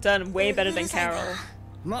job done way better than Carol.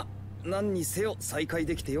 ま、何にせよ再会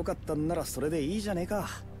できてよかったんならそれでいいじゃねえか。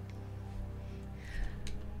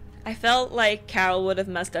I felt like Carol would have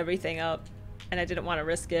messed everything up, and I didn't want to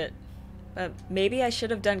risk it. But maybe I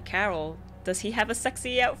should have done Carol. Does he have a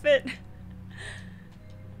sexy outfit?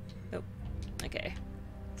 Nope. Okay.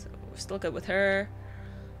 So we're still good with her.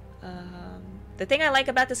 The thing I like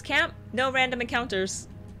about this camp, no random encounters.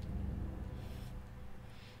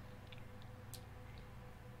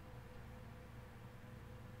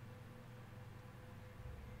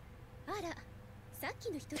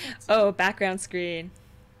 Oh, background screen.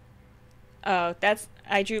 Oh, that's...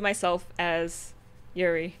 I drew myself as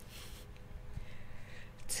Yuri.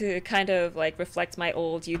 To kind of, like, reflect my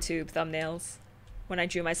old YouTube thumbnails. When I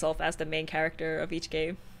drew myself as the main character of each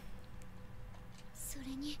game.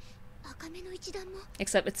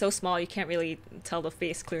 Except it's so small you can't really tell the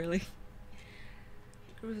face clearly.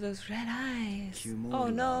 Ooh, those red eyes. Oh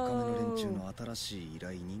no!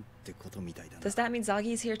 Does that mean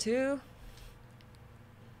Zagi's here too?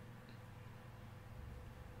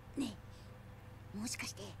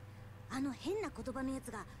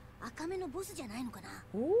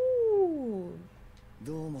 Ooh.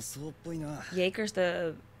 Jaeger's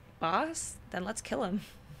the boss? Then let's kill him.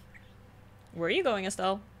 Where are you going,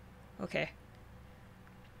 Estelle? Okay.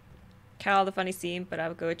 Carol the funny scene, but I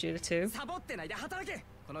would go with Judith too.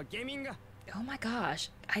 Oh my gosh.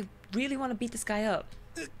 I really want to beat this guy up.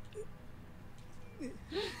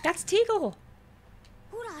 That's Teagle!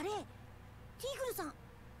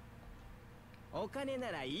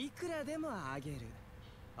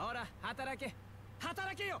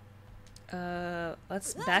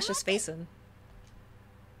 Let's bash his face in.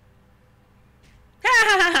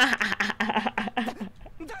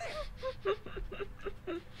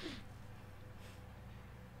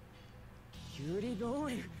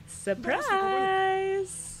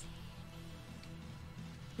 Surprise!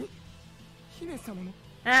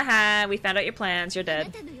 Haha, we found out your plans. You're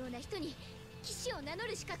dead.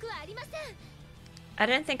 I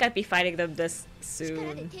didn't think I'd be fighting them this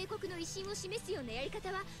soon.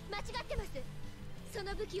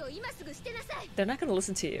 They're not gonna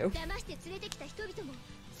listen to you.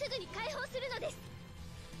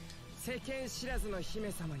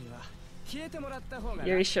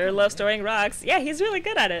 Yuri sure loves throwing rocks. Yeah, he's really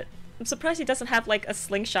good at it. I'm surprised he doesn't have like a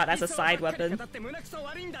slingshot as a side weapon.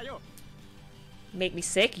 Make me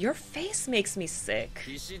sick? Your face makes me sick.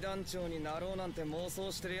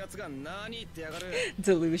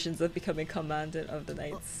 Delusions of becoming commandant of the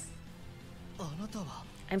knights.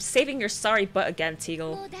 I'm saving your sorry butt again,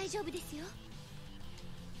 Teagle.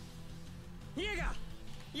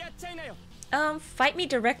 Fight me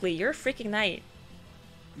directly. You're a freaking knight.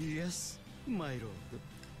 Yes, my lord.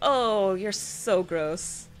 Oh, you're so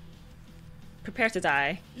gross. Prepare to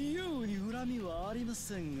die.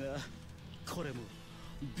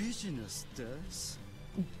 Business.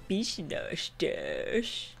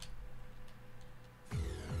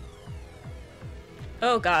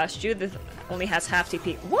 Oh gosh, Judith only has half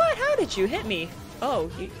TP. What? How did you hit me? Oh,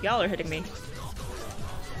 y'all are hitting me.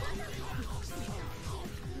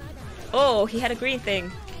 Oh, he had a green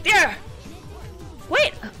thing. There!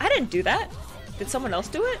 Wait, I didn't do that. Did someone else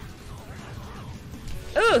do it?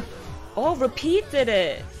 Ugh! Oh, Repeat did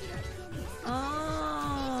it.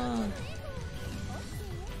 Oh.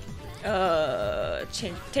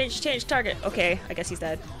 Change target. Okay, I guess he's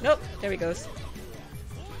dead. Nope, there he goes.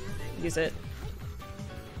 Use it.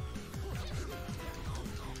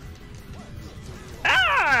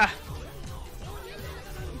 Ah!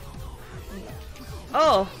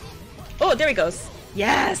 Oh. Oh, there he goes.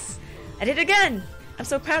 Yes! I did it again! I'm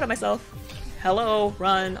so proud of myself. Hello,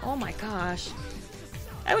 run. Oh my gosh.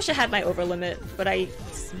 I wish I had my overlimit, but I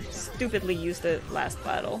stupidly used it last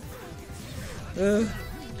battle. Ugh.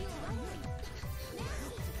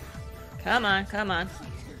 Come on, come on.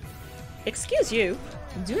 Excuse you.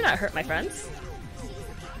 Do not hurt my friends.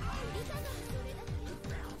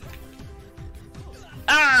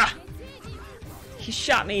 Ah! He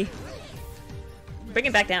shot me. Bring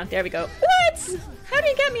him back down. There we go. What? How did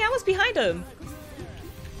he get me? I was behind him.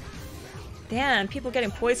 Damn, people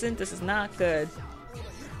getting poisoned. This is not good.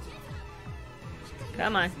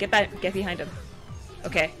 Come on, get back, get behind him.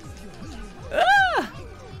 Okay. Ah!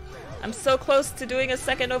 I'm so close to doing a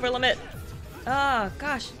second over limit. Oh,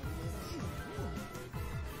 gosh.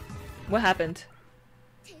 What happened?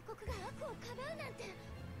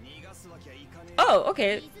 Oh,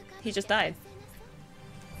 okay. He just died.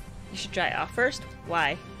 You should dry off first.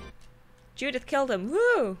 Why? Judith killed him.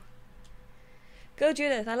 Woo! Go,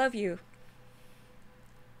 Judith. I love you.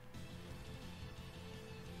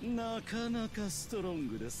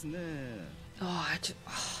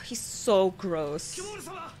 Oh, he's so gross.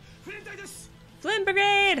 Flynn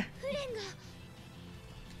Brigade!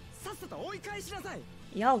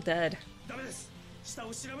 Y'all dead.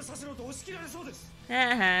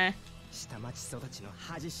 Haha.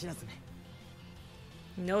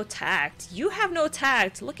 No tact. You have no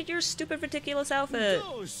tact. Look at your stupid, ridiculous outfit.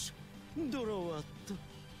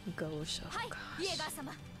 Gosh, oh gosh.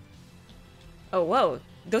 Oh, whoa.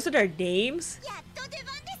 Those are their names?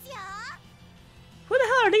 Who the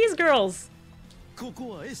hell are these girls?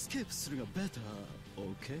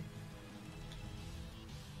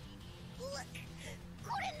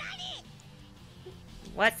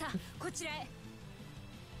 What?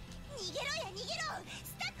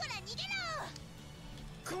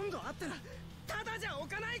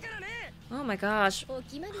 Oh my gosh.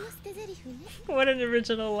 What an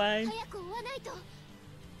original line.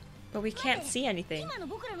 But we can't see anything.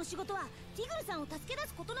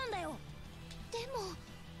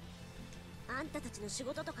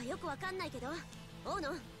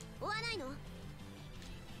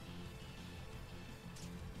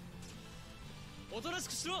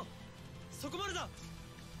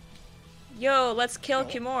 Yo, let's kill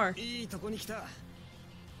Kimura.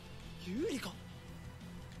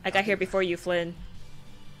 I got here before you, Flynn.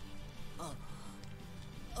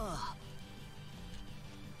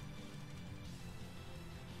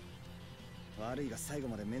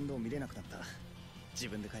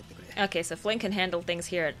 Okay, so Flynn can handle things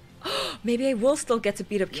here. Maybe I will still get to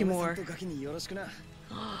beat up Kimura.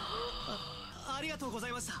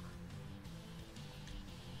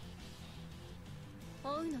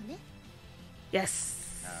 Yes.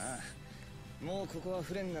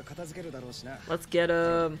 Let's get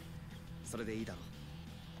him.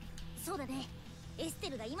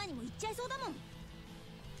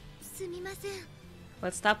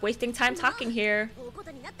 Let's stop wasting time talking here.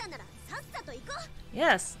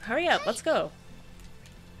 Yes, hurry up, let's go.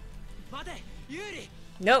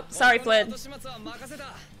 Nope, sorry, Flynn.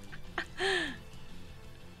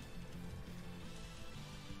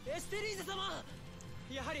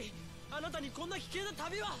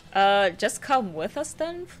 Just come with us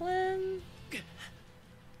then, Flynn?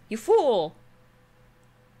 You fool!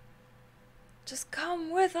 Just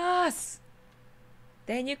come with us!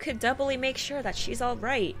 Then you could doubly make sure that she's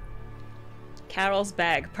alright. Carol's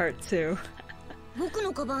bag, part 2.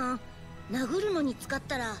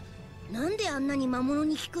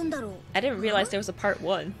 I didn't realize there was a part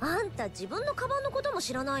 1.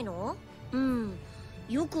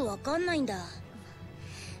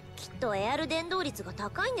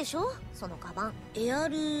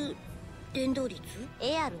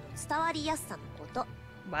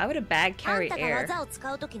 Why would a bag carry air?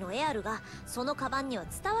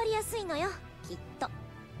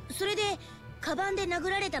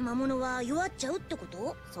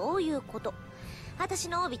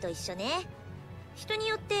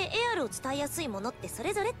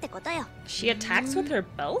 She attacks with her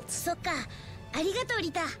belt?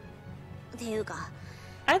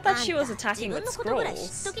 I thought she was attacking with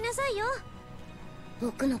scrolls.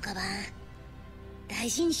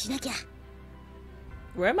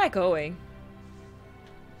 Where am I going?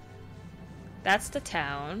 That's the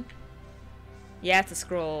town. Yeah, it's a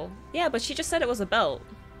scroll. Yeah, but she just said it was a belt.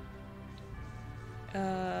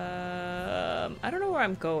 I don't know where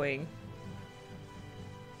I'm going.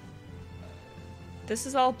 This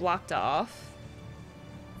is all blocked off.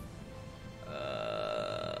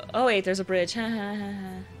 Oh wait, there's a bridge.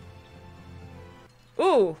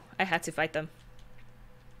 Ooh, I had to fight them.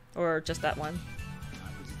 Or just that one.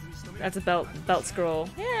 That's a belt scroll.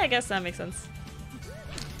 Yeah, I guess that makes sense.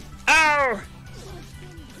 Ow!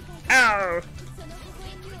 Ow!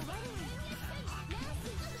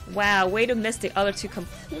 Wow, way to miss the other two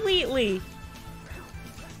completely.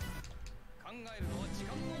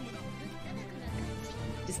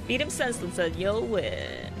 Just beat him senseless and you'll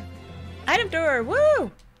win. Item door,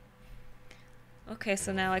 woo! Okay,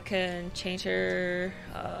 so now I can change her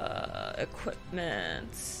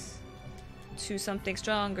equipment to something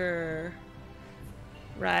stronger.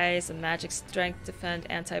 Rise and magic strength,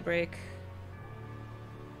 defend, anti-break.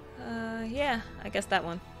 Yeah, I guess that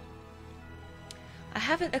one. I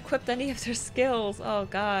haven't equipped any of their skills. Oh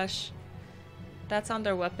gosh. That's on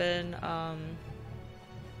their weapon.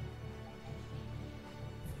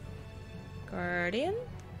 Guardian?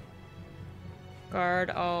 Guard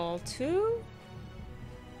all 2?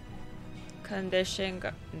 Condition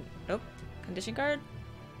guard. Nope. Condition guard?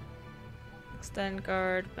 Extend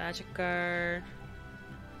guard, magic guard.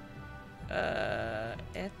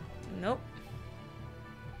 Nope.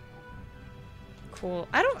 Cool.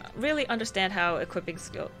 I don't really understand how equipping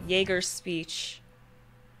skill. Jaeger's speech.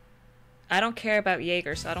 I don't care about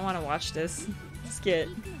Jaeger, so I don't want to watch this skit.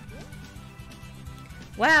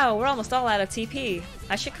 Wow, we're almost all out of TP.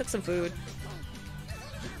 I should cook some food.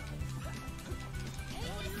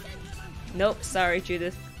 Nope, sorry,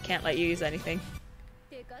 Judith. Can't let you use anything.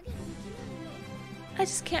 I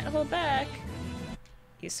just can't hold back.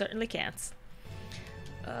 You certainly can't.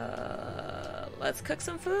 Let's cook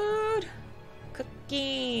some food.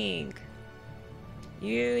 Cooking.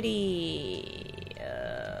 Beauty.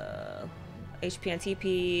 HP and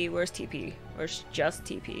TP. Where's TP? Where's just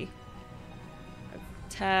TP?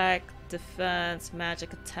 Attack, defense,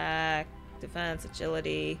 magic attack, defense,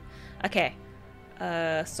 agility. Okay.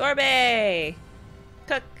 Sorbet!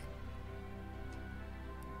 Cook.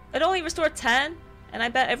 It only restored 10, and I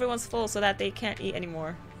bet everyone's full so that they can't eat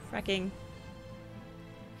anymore. Fracking.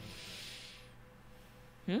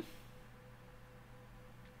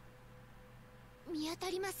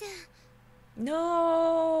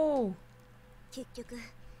 No!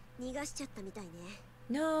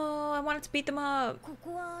 No, I wanted to beat them up.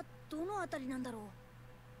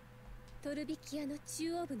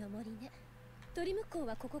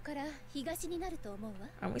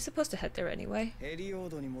 Aren't we supposed to head there anyway?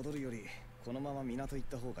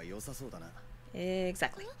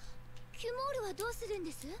 Exactly.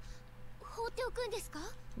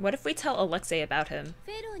 What if we tell Alexei about him?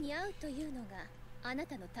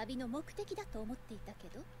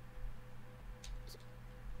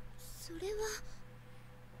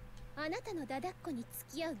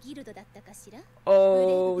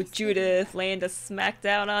 Oh, Judith laying the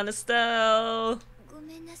smackdown on Estelle.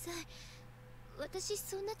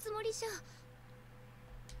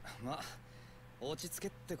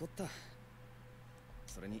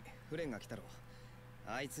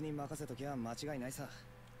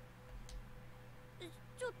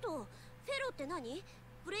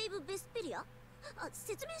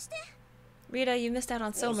 Rita, you missed out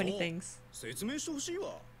on so many things.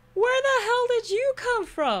 Where the hell did you come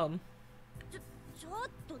from?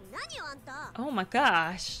 Oh my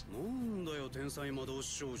gosh.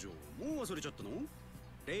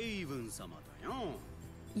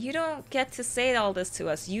 You don't get to say all this to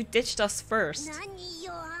us. You ditched us first.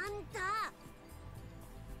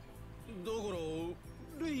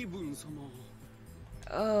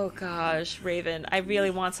 Oh gosh, Raven, I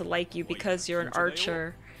really want to like you because you're an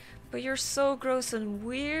archer. But you're so gross and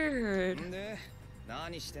weird.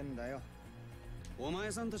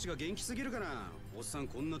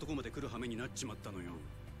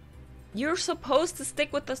 You're supposed to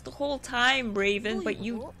stick with us the whole time, Raven, but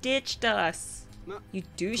you ditched us. You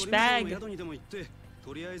douchebag.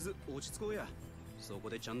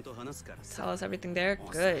 Tell us everything there?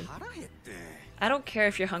 Good. I don't care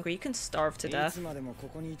if you're hungry, you can starve to death.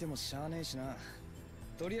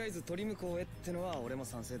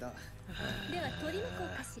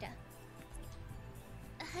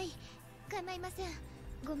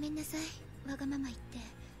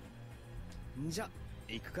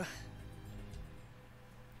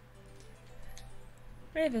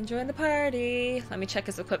 Raven, join the party. Let me check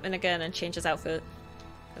his equipment again and change his outfit.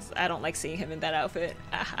 Because I don't like seeing him in that outfit.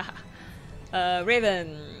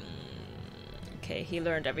 Raven. Okay, he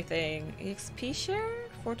learned everything. EXP share?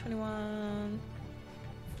 421.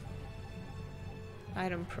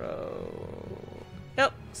 Item pro.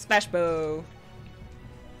 Yep, smash bow.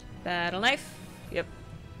 Battle knife. Yep.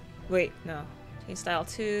 Wait, no. Change style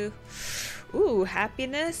 2. Ooh,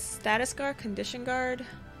 happiness. Status guard, condition guard.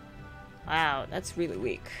 Wow, that's really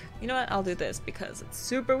weak. You know what? I'll do this because it's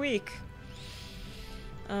super weak.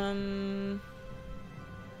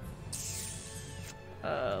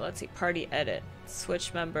 Let's see. Party edit.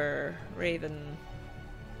 Switch member. Raven.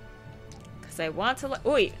 Because I want to.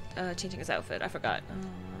 Oh, wait. Changing his outfit. I forgot.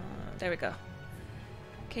 There we go.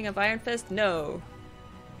 King of Iron Fist? No.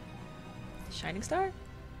 Shining Star?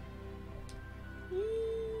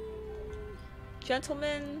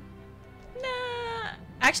 Gentleman? Nah.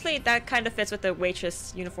 Actually, that kind of fits with the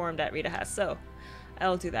waitress uniform that Rita has, so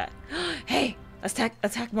I'll do that. Hey! Let's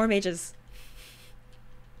attack more mages.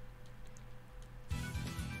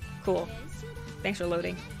 Cool. Thanks for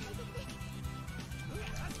loading.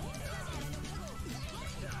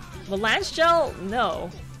 Melange gel? No.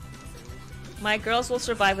 My girls will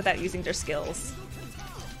survive without using their skills.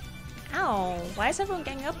 Ow, why is everyone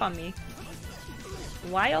ganging up on me?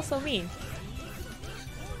 Why y'all so mean?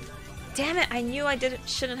 Damn it, I knew I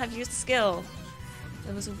shouldn't have used skill.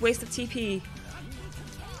 It was a waste of TP.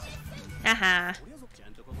 Haha.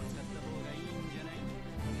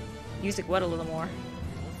 Music what a little more.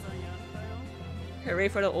 Hooray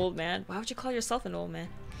for the old man. Why would you call yourself an old man?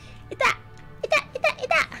 Ita! Ita! Ita!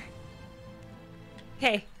 Ita!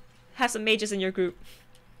 Hey, have some mages in your group.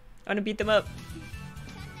 I want to beat them up.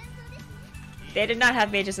 They did not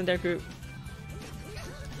have mages in their group.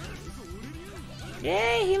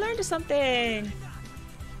 Yay, he learned something.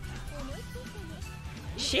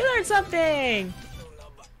 She learned something.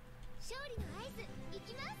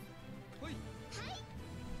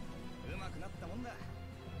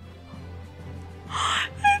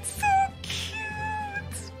 That's so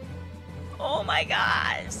cute. Oh my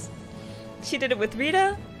gosh. She did it with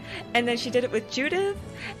Rita, and then she did it with Judith,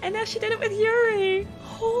 and now she did it with Yuri.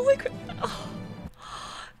 Holy crap. Oh,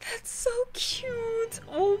 that's so cute.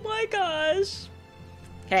 Oh my gosh.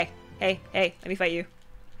 Hey, let me fight you.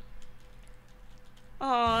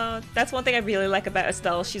 Oh, that's one thing I really like about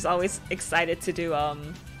Estelle. She's always excited to do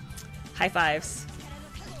high fives.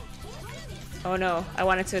 Oh no, I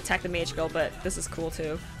wanted to attack the mage girl, but this is cool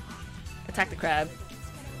too. Attack the crab.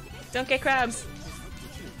 Don't get crabs.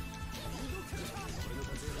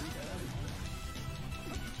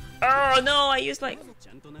 Oh no, I used my...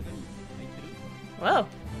 Whoa,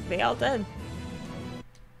 they all dead.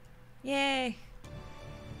 Yay.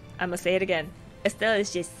 I'm gonna say it again. Estelle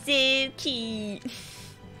is just so cute.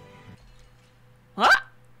 What?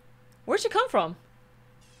 Where'd she come from?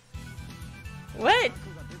 What?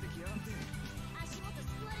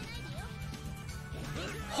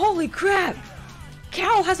 Holy crap!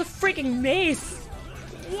 Carol has a freaking mace!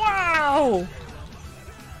 Wow!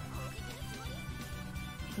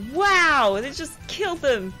 Wow! They just killed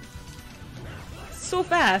them! So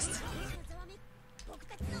fast!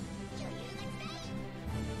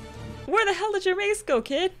 Where the hell did your mace go,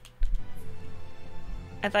 kid?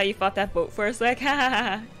 I thought you fought that boat for a sec.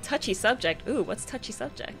 Touchy subject. Ooh, what's touchy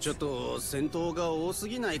subject? Then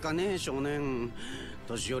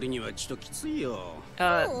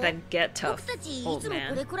get tough, old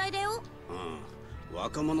man.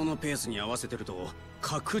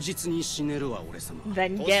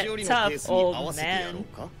 Then get tough, old man.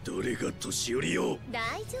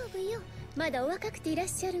 まだお若くていらっ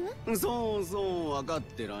しゃるわ。そうそう、分かっ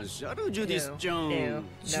てらっしゃる、ジュディスちゃん。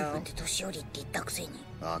自分で年寄りって言ったくせに。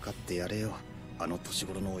分かってやれよ。あの年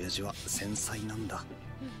頃の親父は繊細なんだ。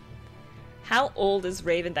How old is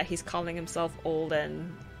Raven that he's calling himself old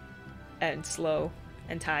and slow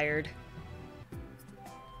and tired?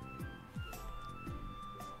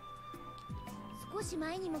 少し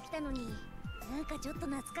前にも来たのに、なんかちょっと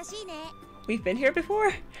懐かしいね。We've been here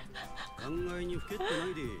before?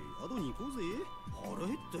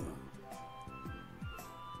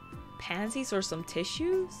 Pansies or some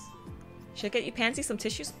tissues? Should I get you Pansy some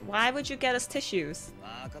tissues? Why would you get us tissues?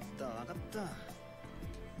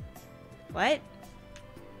 What?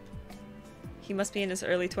 He must be in his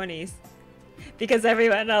early 20s. Because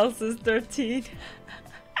everyone else is 13.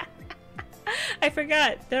 I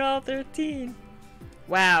forgot, they're all 13.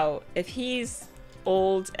 Wow, if he's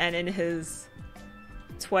old and in his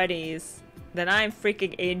 20s, then I'm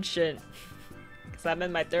freaking ancient. Because I'm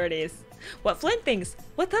in my 30s. What Flint thinks?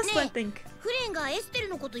 What does Flint think? フレンがエステル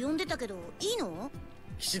のこと呼んでたけど、いいの？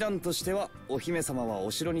騎士団としてはお姫様は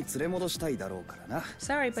お城に連れ戻したいだろうからな。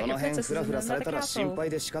Sorry, but your princess is in another castle. その辺フラフラされたら心配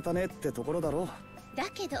で仕方ねえってところだろう。だ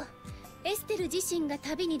けど、エステル自身が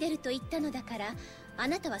旅に出ると言ったのだから、あ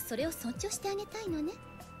なたはそれを尊重してあげたいのね。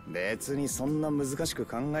別にそんな難しく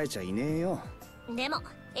考えちゃいねえよ。でも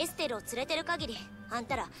エステルを連れてる限りあん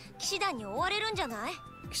たら騎士団に追われるんじゃない？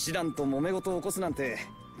騎士団と揉め事を起こすなんて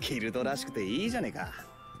ギルドらしくていいじゃねえか。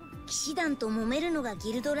騎士団と揉めるのが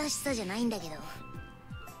ギルドらしさじゃないんだけど。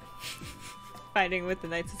Fighting with the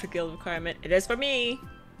knights is a guild requirement. It is for me.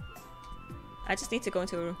 I just need to go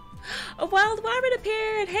into a room. A wild Warren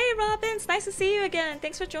appeared! Hey Robin, it's nice to see you again.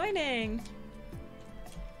 Thanks for joining.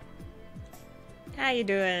 How you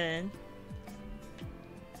doing?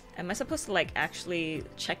 Am I supposed to like actually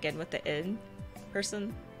check in with the inn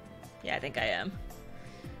person? Yeah, I think I am.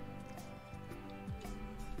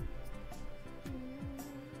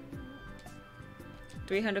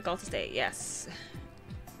 $300 to stay, yes.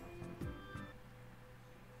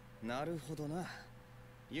 なるほどな。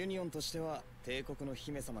ユニオンとしては帝国の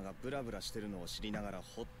姫様がブラブラしてるのを知りながら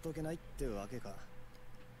ほっとけないってわけか。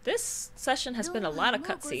This session has been a lot of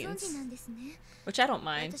cutscenes, which I don't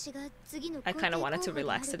mind. I kind of wanted to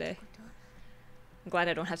relax today. I'm glad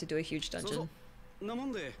I don't have to do a huge dungeon.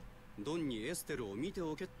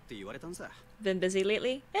 Been busy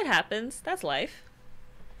lately? It happens. That's life.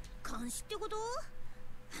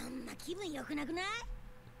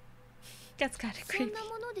 That's kind of creepy.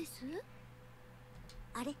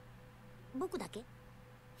 あれ、僕だけ？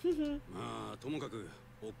まあともかく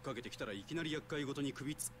追っかけてきたらいきなり厄介ごとに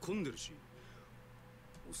首突っ込んでるし、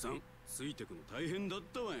おっさんついてくの大変だっ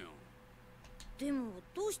たわよ。でも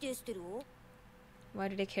どうしてエステルを？ Why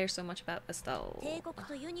do they care so much about Estelle? 帝国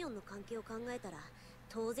とユニオンの関係を考えたら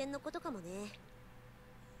当然のことかもね。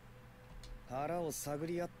腹を探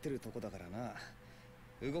り合ってるとこだからな。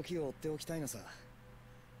動きを追っておきたいのさ。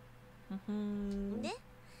で、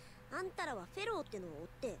あんたらはフェローってのを追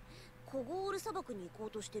ってコゴール砂漠に行こ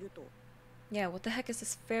うとしてると。Yeah, what the heck is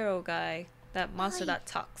this Pharaoh guy? That monster that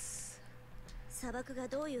talks. 砂漠が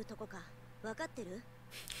どういうとこか分かってる？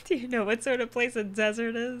 Do you know what sort of place a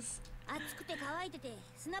desert is? 暑くて乾いてて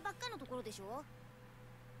砂ばっかのところでしょ？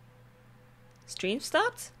 Stream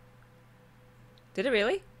stopped? Did it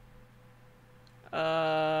really?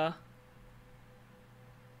 Can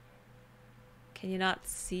you not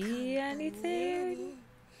see anything?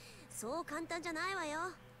 そう簡単じゃないわ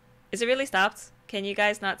よ。 Is it really stopped? Can you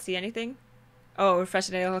guys not see anything? Oh,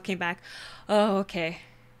 refreshing it all came back. Oh, okay.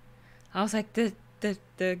 I was like, the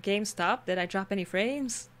game stopped? Did I drop any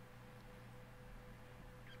frames?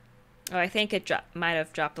 Oh, I think it might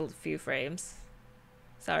have dropped a few frames.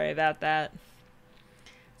 Sorry about that.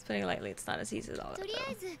 It's putting it lightly, it's not as easy as all that.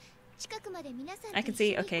 I can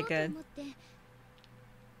see. Okay, good.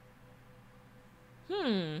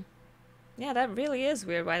 Yeah, that really is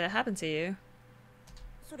weird why that happened to you.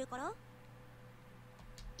 それから？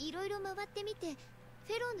いろいろ回ってみて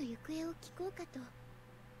フェローの行方を聞こうかと。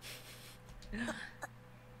突っ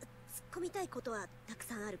込みたいことはたく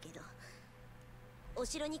さんあるけど、お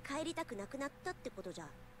城に帰りたくなくなったってことじゃ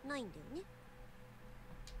ないんだよね。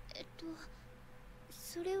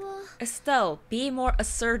それは。Estelle, be more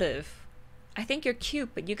assertive. I think you're cute,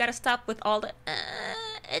 but you gotta stop with all the.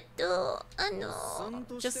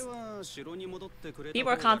 Just be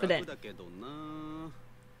more confident.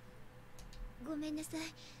 ごめんなさい。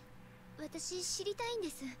私知りたいん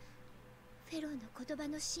です。フェローの言葉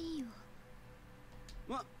の真意を。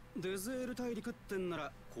ま、デゼール大陸ってんな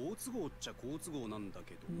ら好都合っちゃ好都合なんだ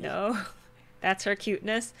けど。No, that's her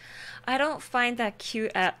cuteness. I don't find that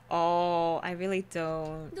cute at all. I really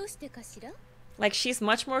don't. どうしてかしら? Like, she's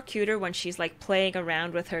much more cuter when she's like playing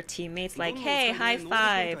around with her teammates, like, hey, high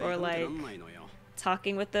five, or like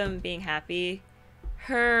talking with them, being happy.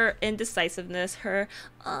 Her indecisiveness, her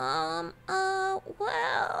well,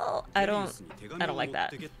 I don't like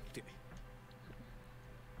that.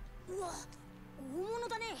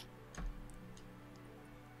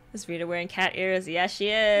 Is Rita wearing cat ears? Yes, she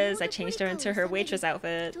is. I changed her into her waitress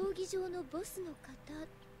outfit.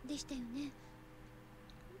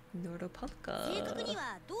 Nordopolka.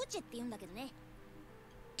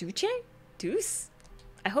 Duce? Deuce?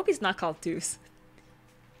 I hope he's not called Deuce.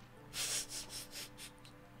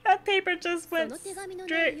 That paper just went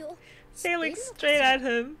straight, sailing straight at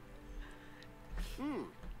him.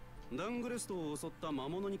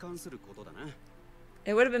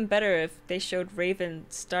 It would have been better if they showed Raven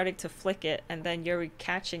starting to flick it and then Yuri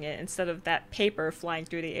catching it instead of that paper flying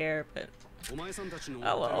through the air, but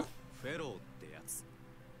oh well.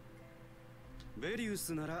 ベリウ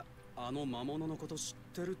スならあの魔物のこと知っ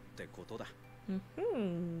てるってことだ。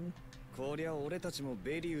こりゃ俺たちも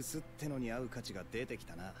ベリウスってのに合う価値が出てき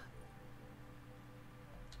たな。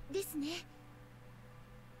ですね。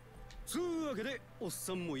つうわけでおっ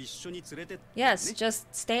さんも一緒に連れてって、ね。Yes, just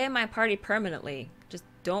stay in my party permanently. Just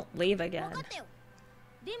don't leave again. 分かったよ。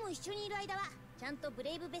でも一緒にいる間はちゃんとブ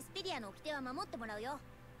レイブベスペリアの掟は守ってもらうよ。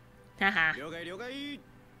Haha. 了解了解。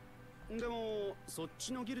でもそっ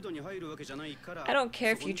ちのギルドに入るわけじゃないから。I don't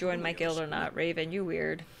care if you join my guild or not, Raven. You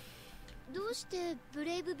weird. どうしてブ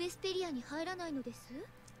レイブベスペリアに入らないのです？ It's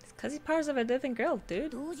because he's part of a different guild, dude.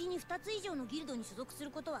 同時に2つ以上のギルドに所属す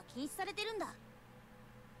ることは禁止されてるんだ。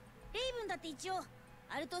レイブンだって一応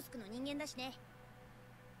アルトスクの人間だしね。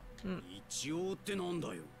一応ってなんだ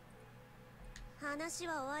よ。話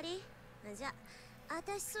は終わり。じゃあ、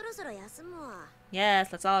私そろそろ休むわ。Yes,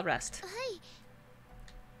 let's all rest. はい。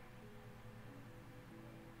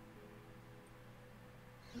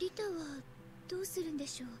リタはどうするんで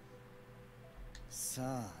しょう。さ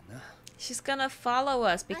あな。She's gonna follow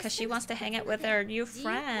us because she wants to hang out with her new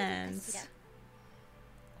friends.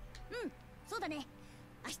 そうだね。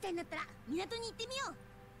明日になったら港に行ってみよ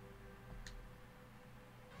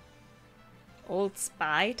う。 Old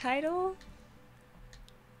spy title?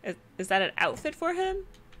 Is that an outfit for him?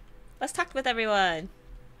 Let's talk with everyone.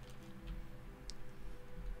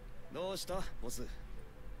 どうした、ボス？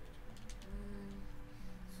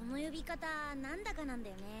その呼び方なんだかなんだ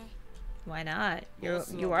よね。 Why not? You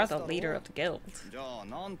are the leader of the guild. じゃあ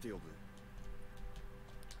なんて呼ぶ？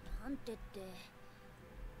なんてって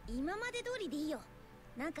今まで通りでいいよ。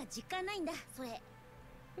なんか実感ないんだそれ。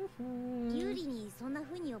有利にそんな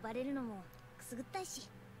風に呼ばれるのもくすぐったいし。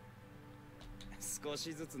少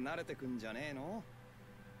しずつ慣れてくんじゃねえの？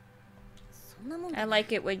そんなもん。 I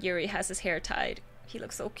like it when Yuri has his hair tied. He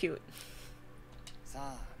looks so cute.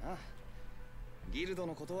 さあな。ギルド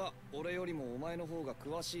のことは俺よりもお前の方が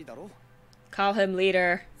詳しいだろ。 Call him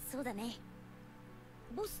leader. そうだね。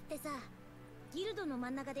ボスってさ、ギルドの真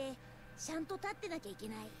ん中でちゃんと立ってなきゃいけ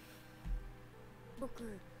ない。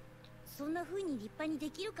僕、そんな風に立派にで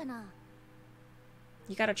きるかな。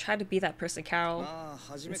You gotta try to be that person, Carol,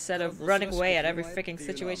 instead of running away at every freaking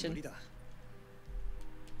situation.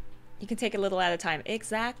 You can take a little at a time.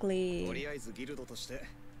 Exactly. とりあえずギルドとして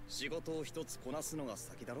仕事を一つこなすのが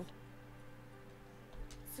先だろ。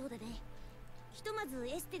そうだね。ひとまず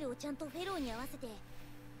エステルをちゃんとフェローに合わせて。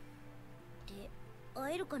で、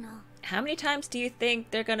会えるかな? How many times do you think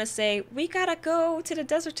they're gonna say, we gotta go to the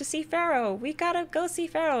desert to see Pharaoh? We gotta go see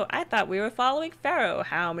Pharaoh. I thought we were following Pharaoh.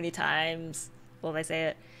 How many times will they say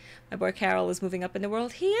it? My boy Carol is moving up in the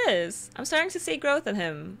world. He is. I'm starting to see growth in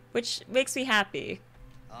him, which makes me happy.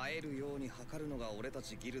 会えるように図るのが俺た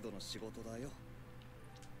ちギルドの仕事だよ。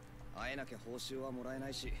会えなきゃ報酬はもらえな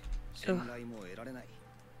いし、信頼も得られない。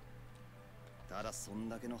ただそん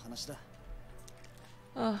だけの話だ。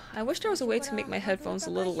Oh, I wish there was a way to make my headphones a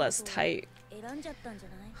little less tight. It's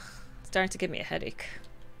starting to give me a headache.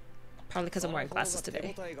 Probably because I'm wearing glasses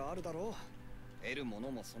today.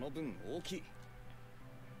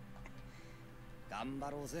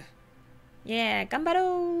 Yeah,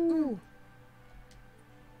 ganbaro!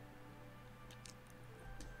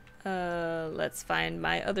 Let's find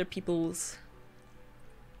my other peoples.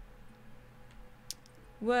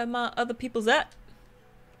 Where my other peoples at?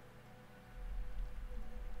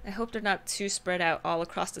 I hope they're not too spread out all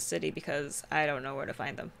across the city because I don't know where to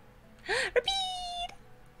find them. Repeat!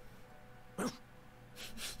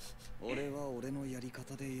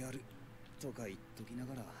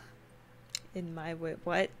 In my way,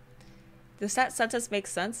 what? Does that sentence make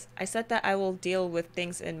sense? I said that I will deal with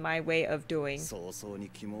things in my way of doing.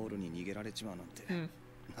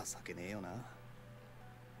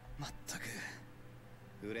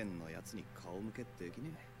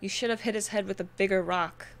 You should have hit his head with a bigger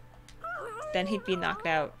rock. Then he'd be knocked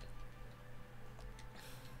out.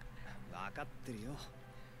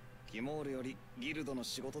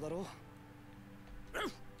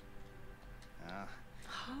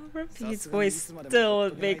 Rumpy's voice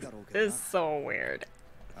still makes this so weird.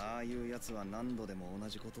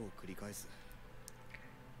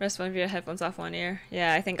 Rest one of your headphones off one ear.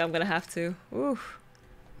 Yeah, I think I'm gonna have to. Ooh.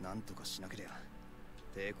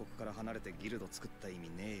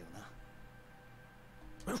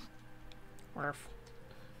 Warf.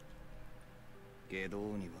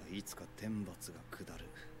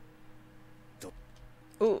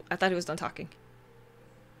 Ooh, I thought he was done talking.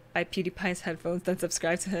 Buy PewDiePie's headphones, then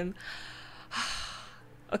subscribe to him.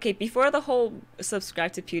 Okay, before the whole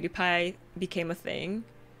subscribe to PewDiePie became a thing,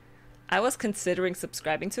 I was considering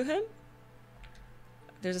subscribing to him.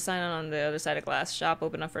 There's a sign on the other side of glass. Shop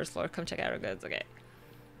open on first floor. Come check out our goods. Okay.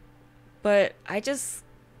 But I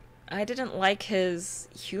didn't like his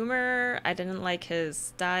humor. I didn't like his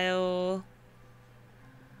style.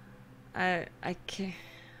 I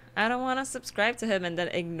don't want to subscribe to him and then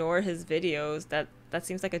ignore his videos. That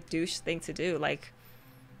seems like a douche thing to do. Like,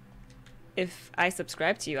 if I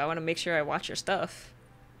subscribe to you, I want to make sure I watch your stuff.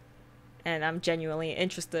 And I'm genuinely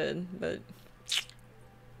interested, but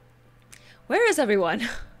where is everyone?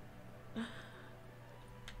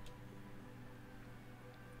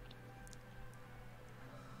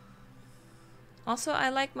 Also, I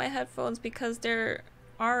like my headphones because they're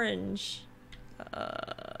orange.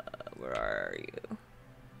 Where are you?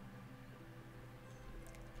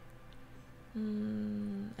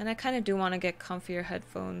 And I kind of do want to get comfier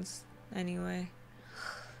headphones anyway.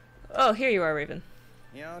 Oh, here you are, Raven.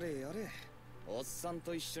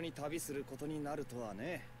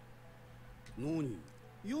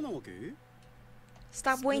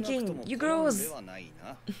 Stop winking, you girls!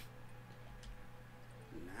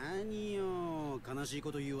 何よ、悲しい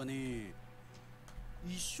こと言うわね。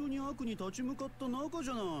一緒に悪に立ち向かった仲じ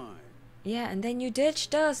ゃない。Yeah, and then you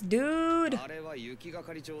ditched us, dude! あれは雪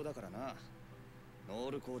係長だからな。ノ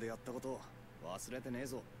ール校でやったこと忘れてねえ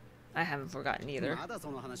ぞ。I haven't forgotten either. まだそ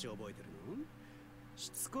の話覚えてるの？し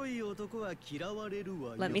つこい男は嫌われる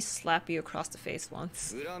わよ。Let me slap you across the face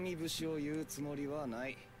once. 恨み節を言うつもりはな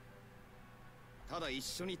い。ただ一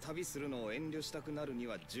緒に旅するのを遠慮したくなるに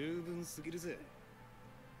は十分すぎるぜ。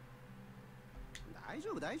大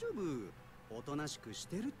丈夫大丈夫。おとなしくし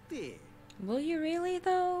てるって。Will you really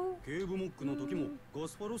though? 警部モックの時もガ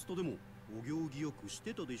スパロストでもお行儀よくし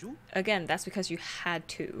てたでしょ? Again, that's because you had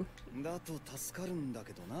to. だと助かるんだ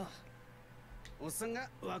けどな。おっさんが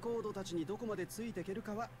ワコードたちにどこまでついていける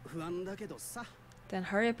かは不安だけどさ。Then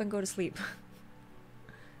hurry up and go to sleep.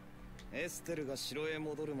 エステルが城へ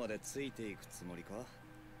戻るまでついていくつもりか?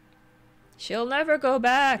 She'll never go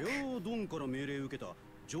back. 両ドンから命令受けた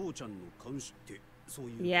ジョーちゃんの監視ってそう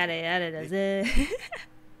いう。やれやれだぜ。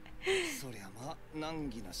そりゃまあ難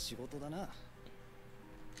儀な仕事だな。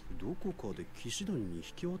どこかで騎士団に引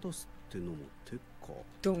き渡すってのも手っ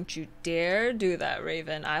Don't you dare do that,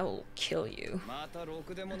 Raven. I will kill you. またろ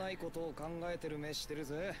くでもないことを考えてる目してる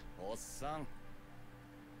ぜ、おっさん。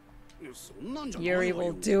そんなんじゃない Yuri わ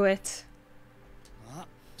よ。 will do it. まあ、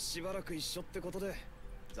しばらく一緒ってことで、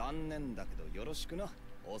残念だけどよろしくな、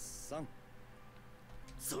おっさん。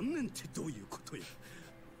残念ってどういうことや。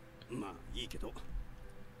まあいいけど。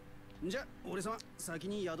じゃあ俺さん先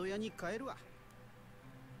に宿屋に帰るわ。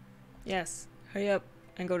 Yes. Hurry up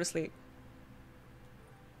and go to sleep.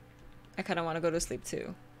 I kind of want to go to sleep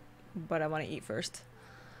too, but I want to eat first.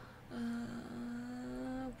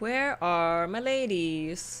 Where are my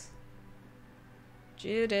ladies?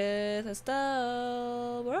 Judith,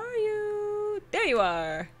 Estelle, where are you? There you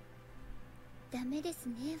are. ダメです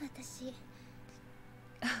ね、私。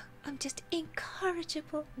I'm just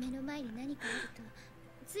incorrigible. 目の前に何かあると、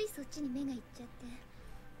ついそっちに目がいっちゃって。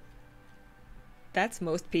That's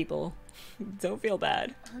most people. Don't feel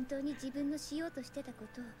bad. 本当に自分のしようとしてたこ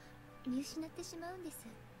とを見失ってしまうんです。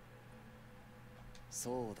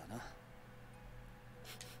そうだな。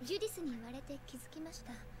ジュディスに言われて気づきまし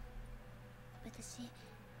た。私、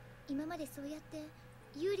今までそうやって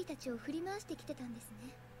ユーリたちを振り回してきてたんです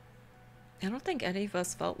ね。I don't think any of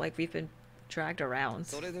us felt like we've been dragged around.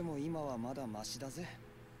 それでも今はまだマシだぜ。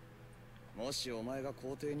もしお前が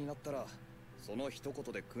皇帝になったら、その一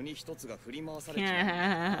言で国一つが振り回されち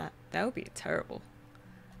ゃう。That would be terrible.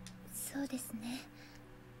 そうですね。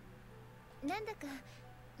なんだか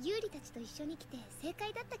ユーリたちと一緒に来て正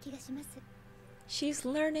解だった気がします。She's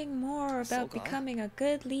learning more about becoming a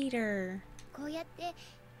good leader. こうやって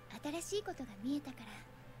新しいことが見えたか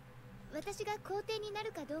ら、私が皇帝にな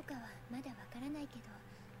るかどうかはまだわからないけど、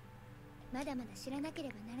まだまだ知らなけれ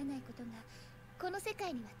ばならないことがこの世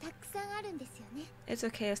界にはたくさんあるんですよね。It's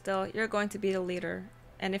okay, Estelle. You're going to be the leader.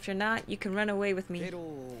 And if you're not, you can run away with me. テロ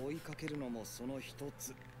を追いかけるのもその一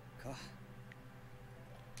つか。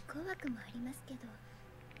怖くもありますけど、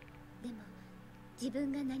でも自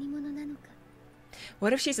分が何者なのか。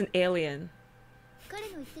What if she's an alien? 彼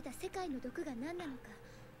の言ってた世界の毒が何なのか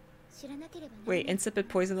知らなければならない。Wait, insipid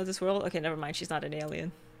poison of this world? Okay, never mind. She's not an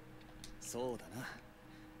alien. そうだな。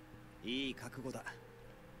いい覚悟だ。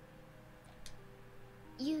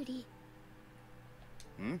ユーリ。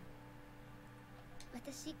ん？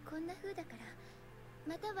私こんな風だから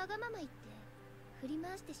またわがまま言って振り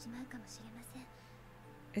回してしまうかもしれません。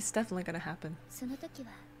It's definitely gonna happen. その時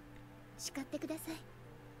は叱ってください。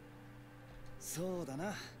そうだ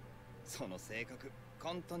な。その性格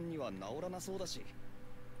簡単には治らなそうだし。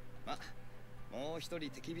ま、もう一人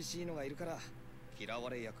手厳しいのがいるから嫌わ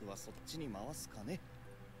れ役はそっちに回すかね。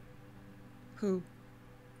 Who?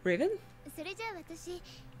 Raven? それじゃあ私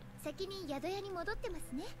先に宿屋に戻ってま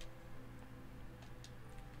すね。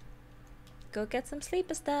 Go get some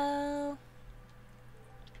sleep, Estelle.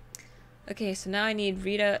 Okay, so now I need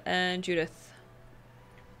Rita and Judith.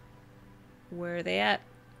 Where are they at?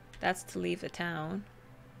 That's to leave the town.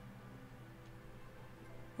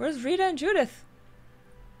 Where's Rita and Judith?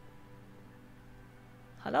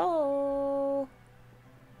 Hello?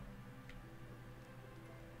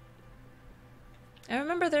 I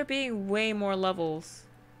remember there being way more levels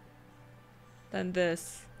than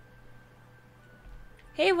this.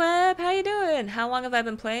 Hey Web, how you doing? How long have I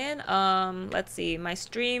been playing? Let's see. My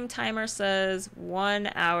stream timer says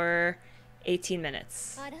 1 hour, 18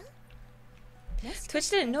 minutes. Twitch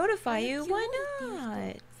didn't notify you? Why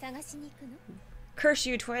not? Curse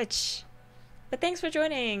you, Twitch. But thanks for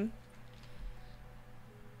joining.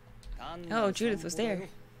 Oh, Judith was there.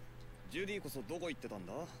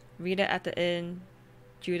 Rita at the inn.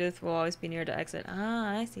 Judith will always be near the exit.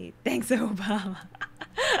 Ah, I see. Thanks, Obama.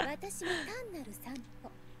 私も単なる散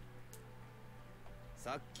歩。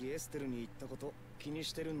さっきエステルに言ったこと気に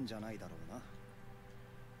してるんじゃないだろうな。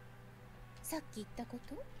さっき言ったこ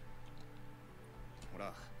と？ほ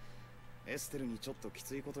ら、エステルにちょっとき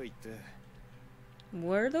ついこと言って。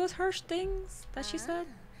Were those harsh things that she said?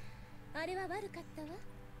 あれは悪かったわ。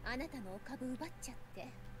あなたのお株奪っちゃって。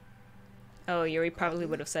Oh, Yuri probably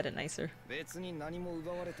would have said it nicer. 別に何も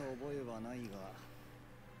奪われた覚えはないが。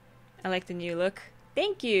I like the new look.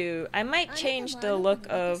 Thank you. I might change the look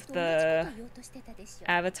of the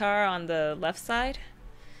avatar on the left side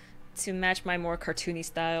to match my more cartoony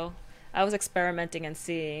style. I was experimenting and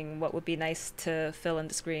seeing what would be nice to fill in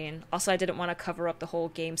the screen. Also, I didn't want to cover up the whole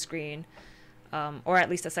game screen, or at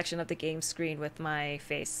least a section of the game screen with my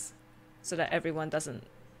face, so that everyone doesn't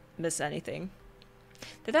miss anything.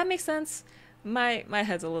 Did that make sense? My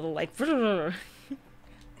head's a little like.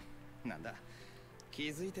 なんだ、気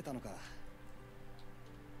づいてたのか。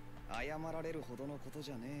謝られるほどのこと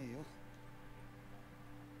じゃねえよ。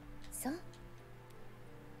そう。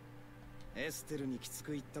エステルにきつ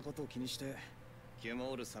く言ったことを気にしてキュ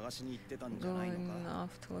モール探しに行ってたんじゃないの Going か。 off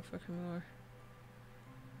to look for Kimura.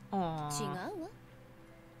 Aww. 違うわ。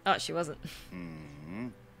 Oh, she wasn't.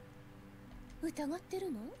 疑って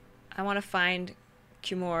るの？ I want to find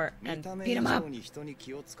Kimura 見 and た目 beat 以 him 上 up. に人に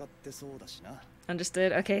気を使ってそうだしな。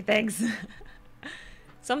 Understood? Okay, thanks.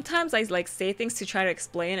 Sometimes I like say things to try to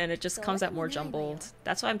explain and it just comes out more jumbled.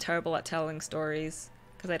 That's why I'm terrible at telling stories.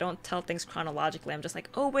 Because I don't tell things chronologically. I'm just like,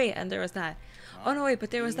 oh wait, and there was that. Oh no wait,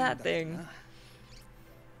 but there was that thing.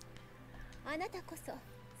 あなたこそ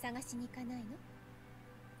探しに行かないの？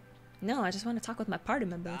 No, I just want to talk with my party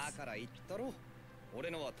members. だから言ったろ。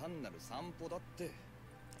俺のは単なる散歩だって。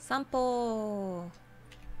 Sampo.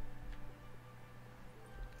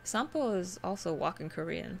 Sampo is also walk in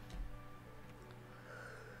Korean.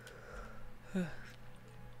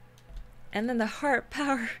 And then the heart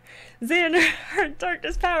power Xander heart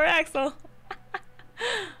darkness power Axel.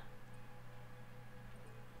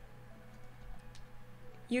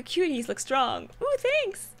 You cuties look strong. Ooh,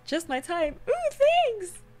 thanks. Just my time. Ooh,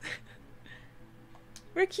 thanks.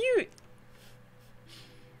 We're cute.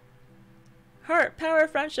 Heart, power,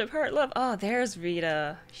 friendship, heart, love. Oh, there's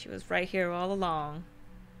Rita. She was right here all along.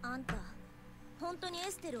 あんた、本当にエ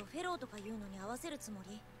ステルをフェローとか言うのに合わせるつも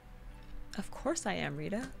り？ Of course I am,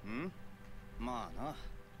 Rita. まあな。あ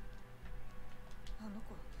の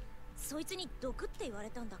子、そいつに毒って言われ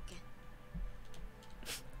たんだっけ？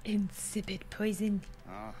 Insipid poison.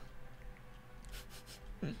 あ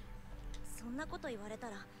あ。そんなこと言われた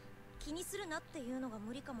ら気にするなっていうのが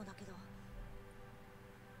無理かもだけど。だ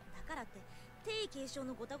からって帝位継承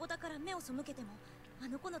のゴタゴタから目を背けてもあ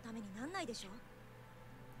の子のためになんないでしょ？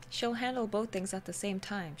 She'll handle both things at the same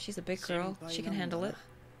time. She's a big girl. She can handle it.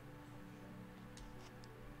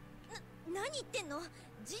 何言ってんの？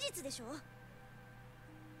事実でしょ？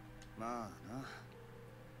まあな。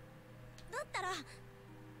だったら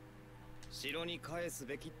城に返す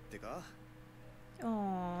べきってか？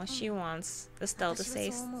 Oh, she wants Estelle to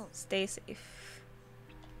stay safe.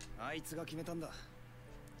 あいつが決めたんだ。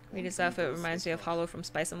 Rita's outfit reminds me of Hollow from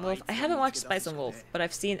Spice and Wolf. I haven't watched Spice and Wolf, but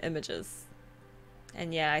I've seen images.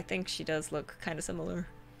 And yeah, I think she does look kind of similar.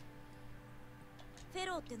 フェ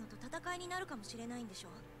ローってのと戦いになるかもしれないんでしょ？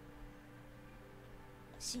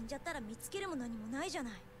死んじゃったら見つけるも何もないじゃ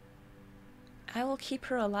ない。 I will keep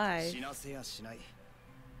her alive. 死なせやしない。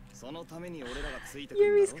そのために俺らがついてく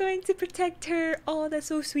るんだろ。 Yuri's going to protect her. Oh,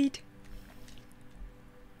 that's so sweet.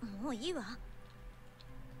 もういいわ。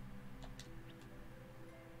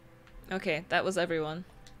 Okay, that was everyone.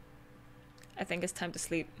 I think it's time to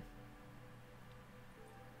sleep.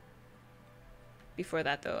 Before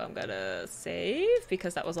that though, I'm gonna save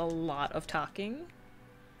because that was a lot of talking.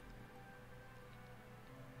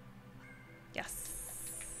 Yes.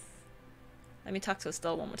 Let me talk to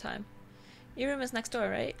Estelle one more time. Your room is next door,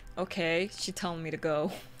 right? Okay, she's telling me to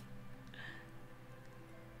go.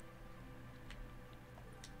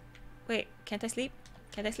 Wait, can't I sleep?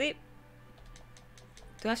 Can't I sleep?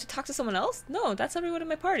 Do I have to talk to someone else? No, that's everyone in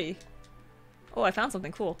my party. Oh, I found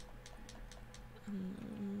something cool.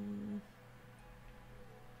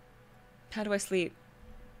 How do I sleep?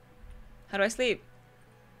 How do I sleep?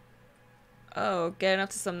 Oh, getting up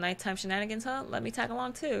to some nighttime shenanigans, huh? Let me tag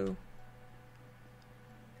along too.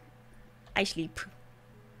 I sleep.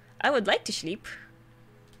 I would like to sleep,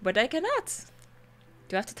 but I cannot.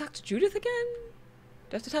 Do I have to talk to Judith again?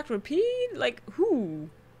 Do I have to talk to Rapide? Like, who?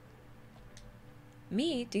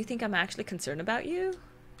 Me? Do you think I'm actually concerned about you?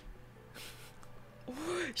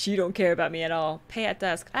 She don't care about me at all. Pay at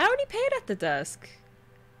desk. I already paid at the desk.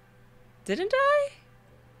 Didn't I?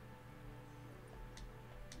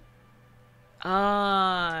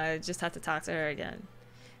 I just had to talk to her again.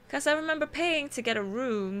 Because I remember paying to get a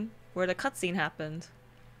room where the cutscene happened.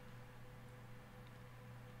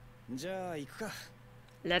 じゃあ行くか。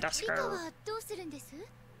 Let us リカ go. はどうするんです？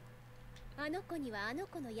あの子にはあの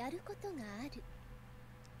子のやることがある。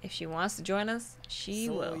 If she wants to join us, she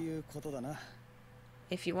そう will. いうことだな。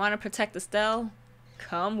 If you want to protect Estelle,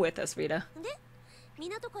 come with us, Rita. で、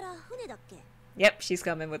港から船だっけ？ Yep, she's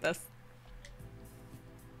coming with us.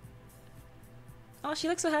 Oh, she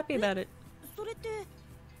looks so happy about it. それって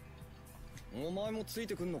お前もつい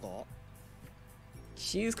てくんのか？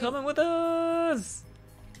 She's coming with us.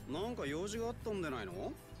 なんか用事があったんでない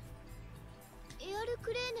の？エアル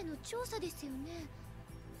クレーネの調査ですよね。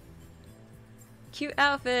 Cute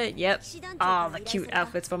outfit. Yep. 騎士団長 All から the 依頼 cute され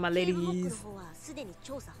た outfits for my 警部ホックの ladies. 方はすでに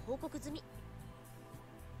調査報告済み。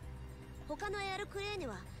他のエアルクレーネ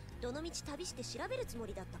はどのみち旅して調べるつも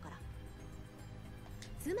りだったから。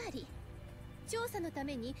つまり調査のた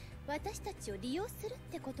めに私たちを利用するっ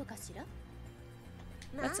てことかしら？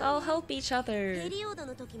 Let's all help each other. ペリオド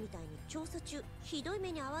の時みたいに調査中ひどい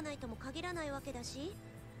目に遭わないとも限らないわけだし、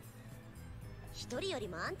一人より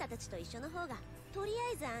もあんたたちと一緒の方がとり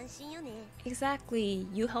あえず安心よね。 Exactly.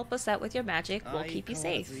 You help us out with your magic, we'll keep you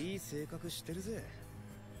safe. いい性格してるぜ。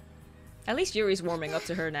 At least Yuri's warming up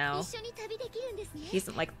to her now. 一緒に旅できるんですね。 He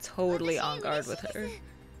isn't like totally on guard with her.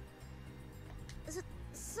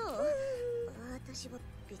 そう。私は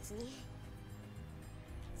別に。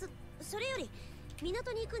それより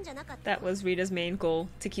港に行くんじゃなかった。 That was Rita's main goal,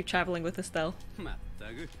 to keep traveling with Estelle. まった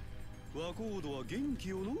く。和コードは元気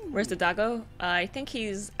よの。 Where's the doggo? I think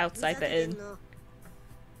he's outside the inn.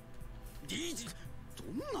 ディージ、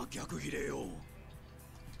どんな逆ギレよ。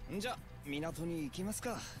じゃ、港に行きます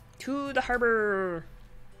か。 To the harbor.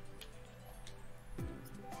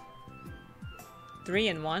 3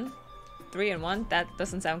 in 1? 3 in 1? That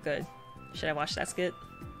doesn't sound good. Should I watch that skit?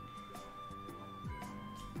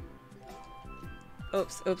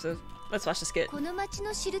 Oops, oops, oops. Let's watch the skit. この町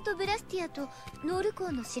のシルトブラスティアとノール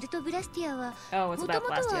港のシルトブラスティアは Oh, も it's と about も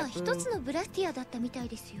と Blastia. は一つのブラスティアだったみたい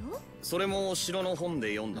ですよ。それも城の本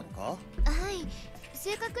で読んだのか？はい、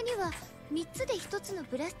正確には3つで1つの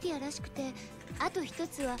ブラスティアらしくて、あと1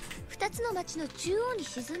つは2つの町の中央に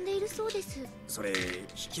沈んでいるそうです。それ引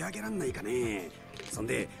き上げらんないかね。そん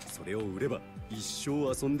でそれを売れば一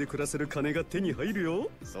生遊んで暮らせる金が手に入るよ。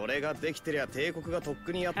それができてりゃ帝国がとっ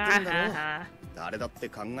くにやってんだろ。誰だって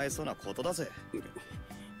考えそうなことだぜ。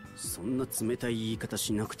そんな冷たい言い方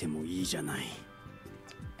しなくてもいいじゃない。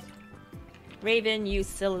 Raven, you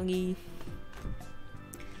silly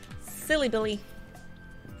Billy.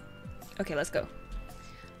 Okay, let's go.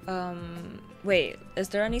 Wait, is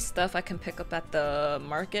there any stuff I can pick up at the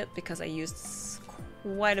market? Because I used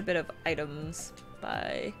quite a bit of items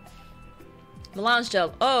by melange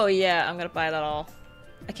gel. Oh yeah, I'm gonna buy that all.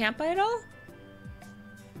 I can't buy it all?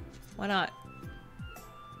 Why not?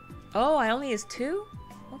 Oh, I only used 2?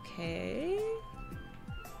 Okay.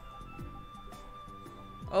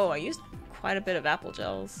 Oh, I used quite a bit of apple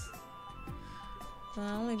gels.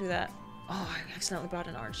 I'll only do that. Oh, I accidentally brought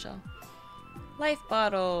an orange shell. Life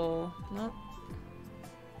bottle. Nope.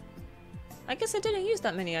 I guess I didn't use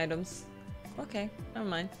that many items. Okay, never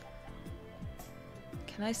mind.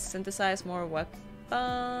 Can I synthesize more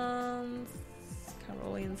weapons?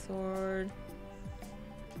 Carolean sword.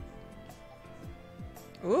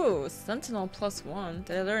 Ooh, Sentinel +1.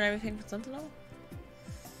 Did I learn everything from Sentinel?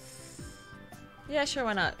 Yeah, sure,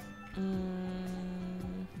 why not?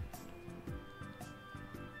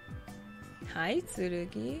 Hi,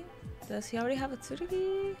 Tsurugi. Does he already have a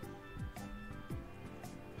Tsurugi?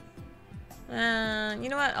 You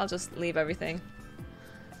know what? I'll just leave everything.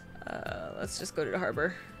 Let's just go to the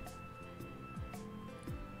harbor.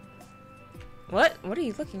 What? What are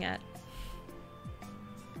you looking at?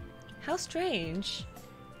 How strange.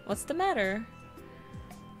 What's the matter?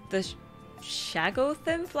 The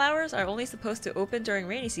Shagothem flowers are only supposed to open during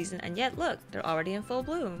rainy season, and yet look, they're already in full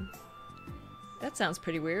bloom. That sounds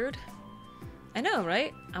pretty weird. I know,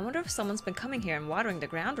 right? I wonder if someone's been coming here and watering the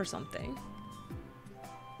ground or something.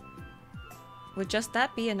 Would just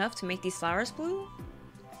that be enough to make these flowers bloom?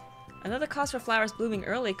 Another cause for flowers blooming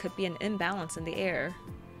early could be an imbalance in the air.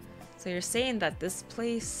 So you're saying that this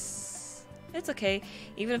place... It's okay.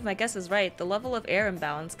 Even if my guess is right, the level of air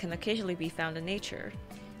imbalance can occasionally be found in nature.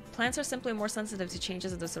 Plants are simply more sensitive to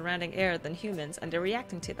changes in the surrounding air than humans, and they're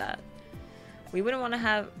reacting to that. We wouldn't want to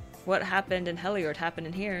have what happened in Heliord happen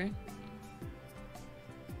in here.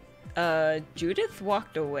 Judith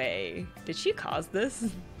walked away. Did she cause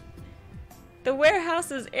this? The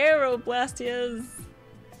warehouse is Aeroblastias!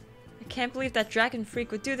 I can't believe that dragon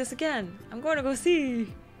freak would do this again. I'm going to go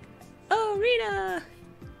see. Oh, Rita!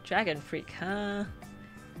 Dragon freak, huh?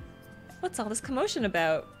 What's all this commotion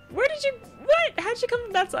about? Where did you... What? How'd you come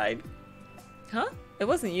from that side? Huh? It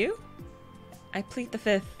wasn't you? I plead the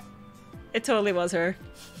fifth. It totally was her.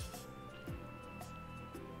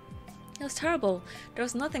 It was terrible. There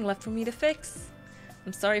was nothing left for me to fix.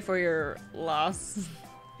 I'm sorry for your loss.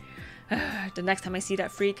 The next time I see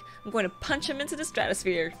that freak, I'm going to punch him into the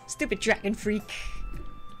stratosphere. Stupid dragon freak.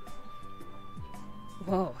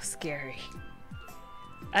 Whoa, scary.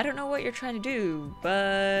 I don't know what you're trying to do,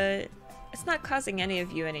 but it's not causing any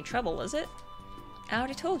of you any trouble, is it? I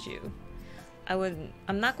already told you.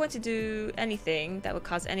 I'm not going to do anything that would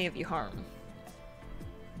cause any of you harm.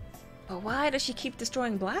 But why does she keep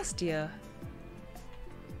destroying Blastia?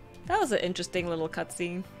 That was an interesting little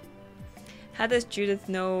cutscene. How does Judith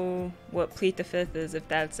know what Pleat the Fifth is if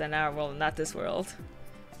that's in our world, not this world?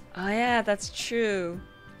 Oh yeah, that's true.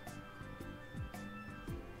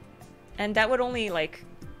 And that would only, like,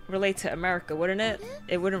 relate to America, wouldn't it?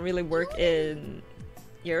 It wouldn't really work in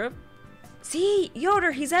Europe? See,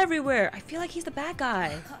 Yoder, he's everywhere. I feel like he's the bad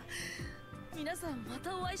guy.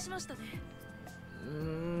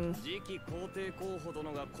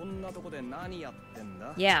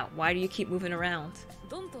 Yeah, why do you keep moving around?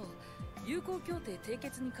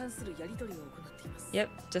 Yep,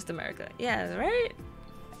 just America. Yeah, right?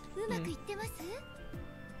 うまくいってます？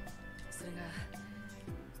それが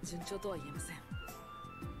順調とは言えません。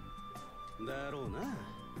だろうな。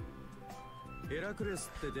ヘラクレ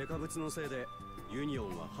スってデカブツのせいでユニオ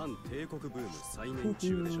ンは反帝国ブーム再燃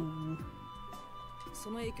中でしょ。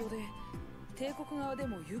その影響で帝国側で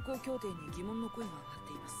も友好協定に疑問の声が上がっ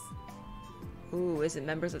ています。Ooh, is it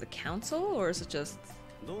members of the council or is it just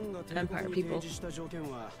ドンが帝国に提示した条件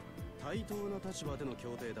は対等な立場での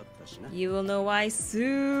協定だったしな。You will know why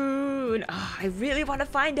soon. Oh, I really want to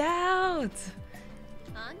find out.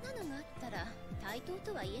 あんなのがあったら対等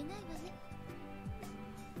とは言えないわね。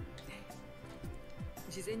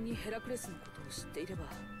事前にヘラクレスのことを知っていれば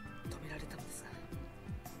止められたのですが。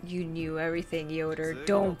You knew everything, Yoder.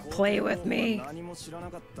 Don't play with me. 何も知らな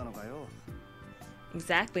かったのかよ。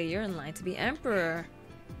Exactly, you're in line to be emperor.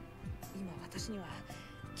 今私には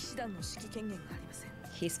騎士団の指揮権限がありません。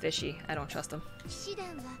He's fishy. I don't trust him. 騎士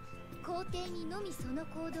団は皇帝にのみその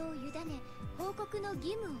行動を委ね報告の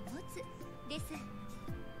義務を持つです。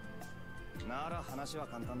なら話は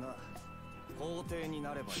簡単だ。皇帝に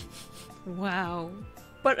なればいい。Wow.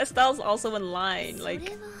 But Estelle's also in line. Like.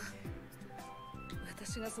 それは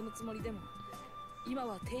私がそのつもりでも今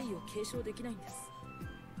は帝位を継承できないんです。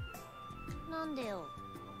なんでよ。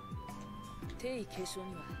帝位継承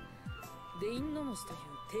にはデインノモスとい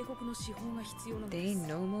う帝国の司法が必要なのです。デイン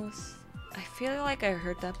ノモス? I feel like I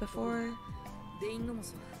heard that before. デインノモ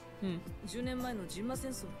スは10年前のジンマ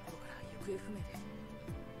戦争の頃から行方不明で。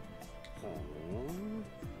ほー。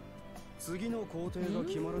次の皇帝が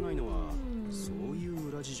決まらないのはそういう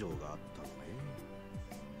裏事情があったのね。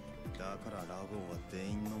だからラゴはデ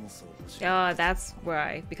インノモスを欲しい。Oh, that's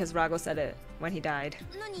why. Because Rago said it when he died.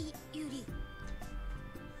 何ユリ？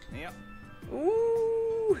いや。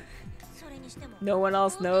Ooh. それにしても No one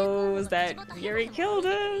else knows that Yuri killed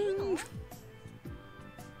him.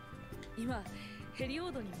 今ヘリオ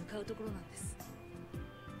ードに向かうところなんです。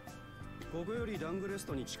ここよりダングレス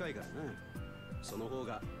トに近いからな。その方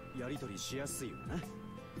がやり取りしやすいよな。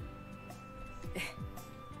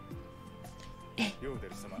ヨーデ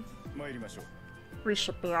ル様、参りましょう。We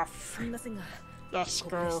should be off. すみませんが、Let's こ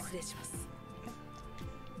こで go. 失礼します。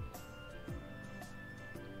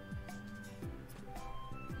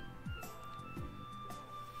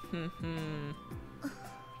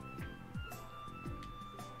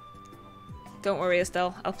Don't worry,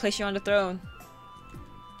 Estelle. I'll place you on the throne.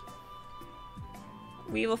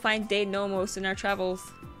 We will find Dade Nomos in our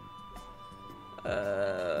travels.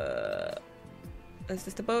 Is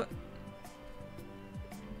this the boat?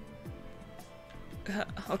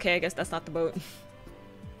 Okay, I guess that's not the boat.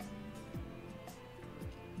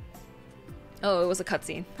 Oh, it was a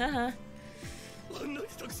cutscene. Haha.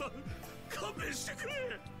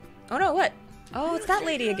 Oh no, what? Oh, it's that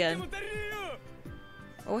lady again.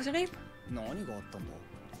 What was her name? 何があったんだ?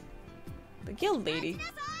 The guild lady.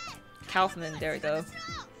 Kaufman, there we go.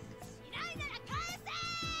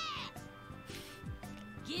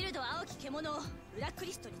 ギルド青き獣をブラック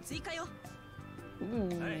リストに追加よ。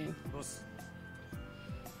Ooh. ボス。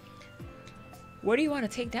 What do you want to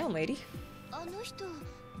take down, lady? あの人、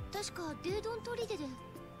確かデードン砦で。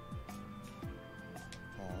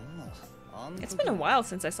It's been a while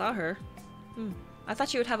since I saw her. I thought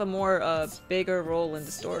she would have a more bigger role in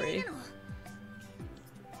the story.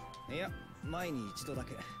 いや、前に一度だ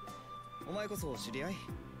け。お前こそ知り合い？知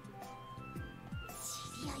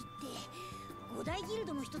り合いって五大ギル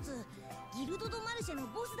ドの一つ、ギルド・ド・マルシェの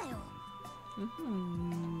ボスだよ。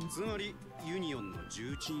つまりユニオンの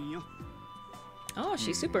重鎮よ。Oh,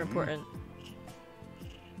 she's super important.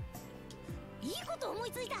 いいこと思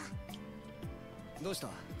いついた。どうした、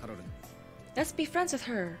カロル? Let's be friends with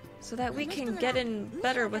her so that we can get in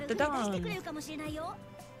better with the Dawn.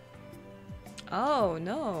 Oh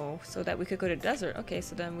no, so that we could go to the desert. Okay,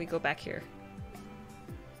 so then we go back here.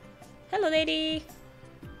 Hello, lady.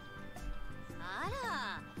 あ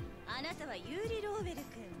ら、あなたはユーリ・ローベル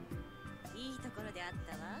君。いいところであっ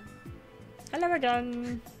たわ。Hello, we're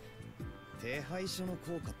done. 手配書の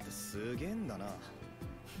効果ってすげえんだな。ね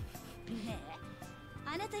え、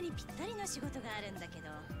あなたにぴったりの仕事があるんだけど。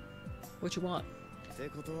What you want? って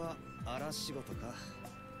ことは荒仕事か。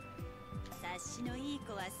察しのいい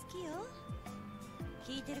子は好きよ。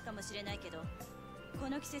聞いてるかもしれないけど、こ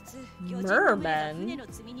の季節、魚人の群れが船の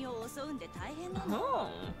積み荷を襲うんで大変なの。あ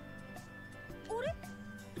れ？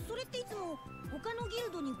それっていつも他のギ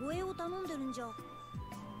ルドに護衛を頼んでるんじゃ。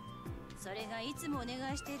それがいつもお願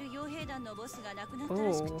いしている傭兵団のボスが亡くなった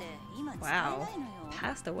らしくて、今使えないのよ。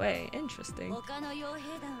 Passed away. Interesting. 他の傭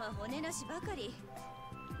兵団は骨なしばかり。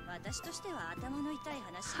私としては頭の痛い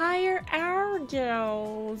話。Hire our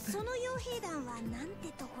guild. その傭兵団はなん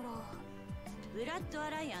てところ。ブラッドア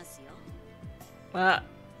ライアンスよ。What?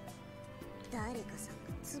 誰かさん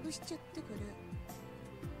が潰しちゃったから。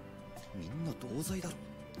みんな同罪だろ。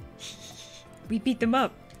We beat them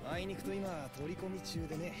up. あいにくと今取り込み中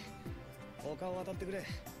でね。他を渡ってくれ。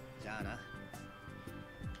じゃあな。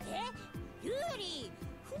ユーリ、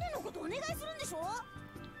船のことお願いするんでしょ。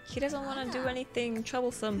 He doesn't want to do anything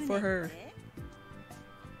troublesome for her.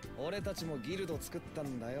 俺たちもギルド作った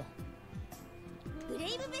んだよ。ブ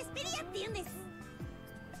レイブ・ベスペリアって言うんです。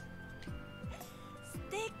素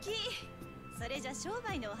敵。それじゃ商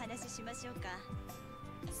売のお話ししましょうか。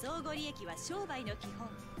相互利益は商売の基本。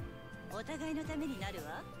お互いのためになる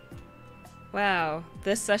わ。Wow,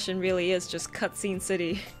 this session really is just cutscene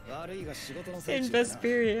city. In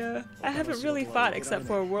Vesperia, I haven't really fought except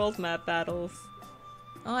for world map battles.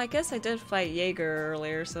 Oh, I guess I did fight Jaeger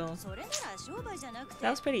earlier, so that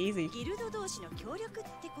was pretty easy.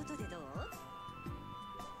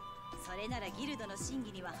 それならギルドの審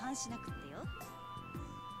議には反しなくってよ。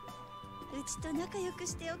うちと仲良く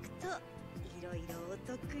しておくといろいろお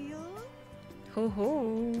得よ。Ho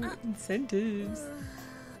ho, incentives.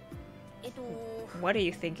 What are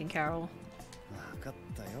you thinking, Carol? わかっ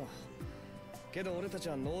たよ。けど俺たち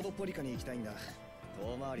はノードポリカに行きたいんだ。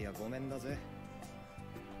遠回りはごめんだぜ。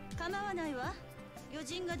構わないわ。余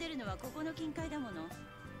人が出るのはここの近海だもの。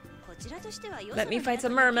こちらとしては Let me fight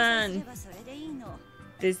some merman.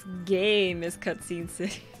 This game is cutscene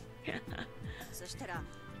city.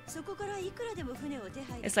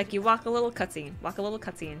 It's like you walk a little cutscene, walk a little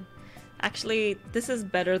cutscene. Actually, this is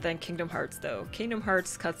better than Kingdom Hearts though. Kingdom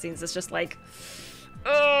Hearts cutscenes is just like,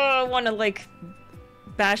 oh, I want to like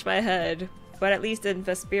bash my head. But at least in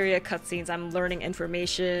Vesperia cutscenes, I'm learning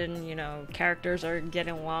information, you know, characters are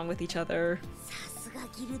getting along with each other.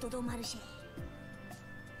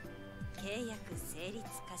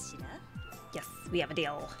 Yes, we have a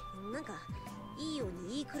deal.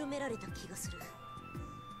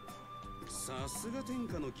 さすが天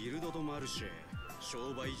下のギルド・ド・マルシェ。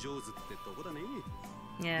商売上手ってとこだね。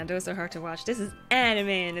Yeah, those are hard to watch. This is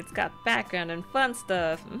anime and it's got background and fun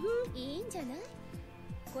stuff.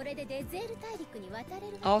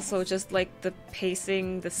 Also, just like the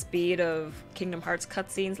pacing, the speed of Kingdom Hearts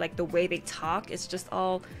cutscenes, like the way they talk, it's just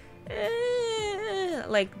all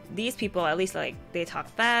like these people, at least like they talk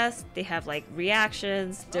fast, they have like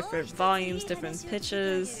reactions, different volumes, different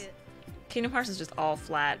pitches. Kingdom Hearts is just all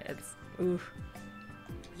flat. It's oof.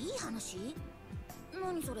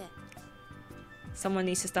 Someone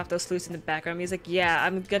needs to stop those flutes in the background music. Yeah,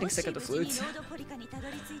 I'm getting sick of the flutes.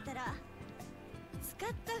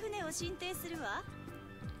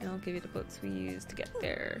 I'll give you the boats we used to get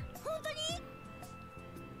there.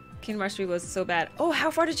 Kingdom Hearts 3 was so bad. Oh, how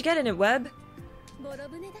far did you get in it, Web?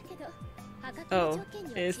 Oh,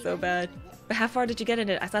 it is so bad. But how far did you get in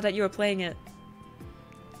it? I thought that you were playing it.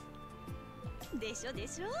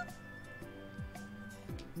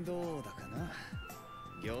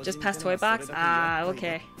 Just past Toy Box? Ah,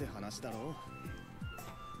 okay.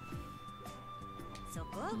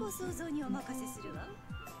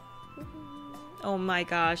 Oh my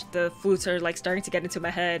gosh, the flutes are like starting to get into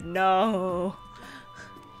my head. No.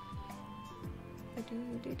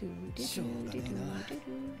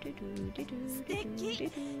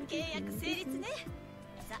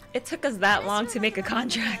 It took us that long to make a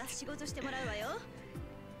contract.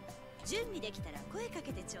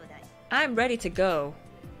 I'm ready to go.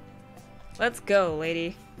 Let's go,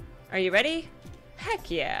 lady. Are you ready? Heck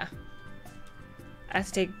yeah. I have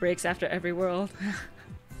to take breaks after every world.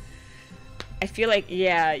 I feel like,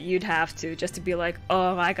 yeah, you'd have to, just to be like,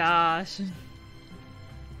 oh my gosh.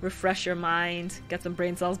 Refresh your mind, get some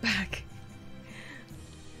brain cells back.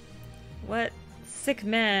 What sick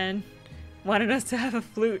man wanted us to have a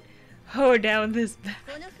flute hoe down this back.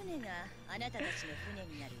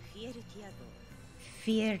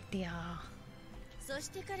 Fiertia.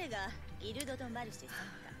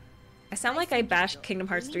 I sound like I bashed Kingdom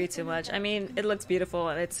Hearts 3 too much. I mean, it looks beautiful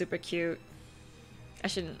and it's super cute. I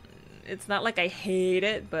shouldn't... It's not like I hate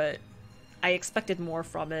it, but I expected more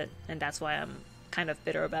from it, and that's why I'm kind of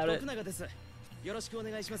bitter about it.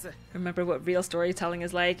 Remember what real storytelling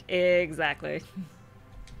is like? Exactly.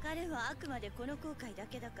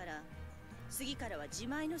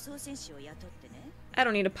 I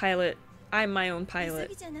don't need a pilot. I'm my own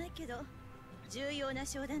pilot.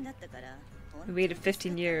 We waited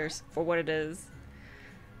 15 years for what it is.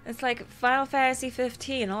 It's like Final Fantasy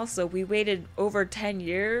 15 also. We waited over 10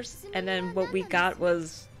 years and then what we got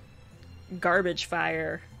was garbage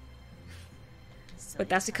fire. But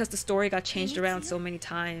that's because the story got changed around so many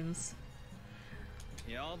times.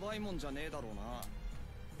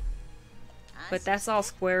 But that's all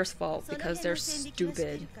Square's fault because they're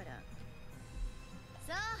stupid.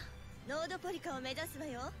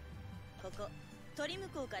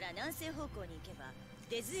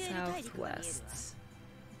 Southwest.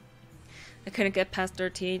 I couldn't get past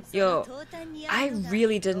 13. Yo, I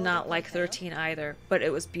really did not like 13 either, but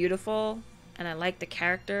it was beautiful and I liked the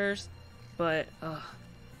characters, but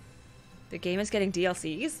the game is getting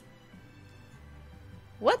DLCs?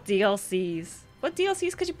 What DLCs? What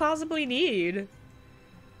DLCs could you possibly need?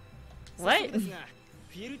 What?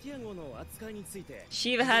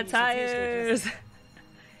 Shiva had tires!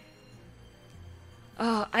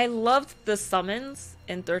 Oh, I loved the summons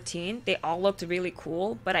in 13. They all looked really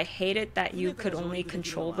cool, but I hated that you could only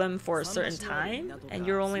control them for a certain time, and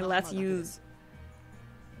you're only allowed to use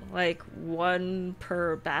like one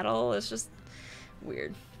per battle. It's just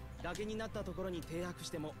weird.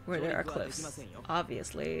 Where there are cliffs,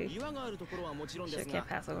 obviously. Sure, can't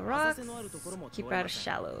pass over rocks. Keep her out of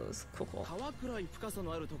shallows. Cool, cool.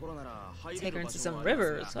 Take her into some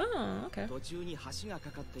rivers. Oh, okay.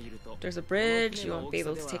 There's a bridge. You won't be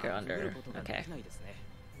able to take her under. Okay.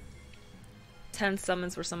 10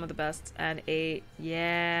 summons were some of the best, and 8,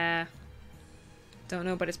 yeah. Don't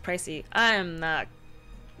know, but it's pricey. I am not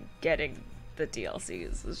getting the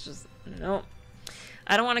DLCs. It's just nope.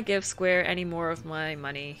 I don't want to give Square any more of my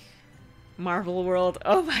money. Marvel World.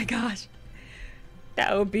 Oh my gosh.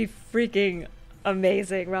 That would be freaking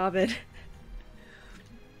amazing, Robin.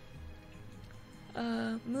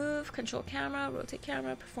 Move, control camera, rotate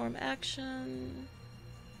camera, perform action.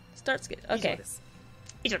 Start skit. Okay.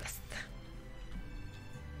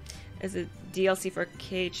 Is it DLC for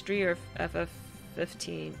KH3 or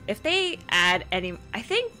FF15? If they add any... I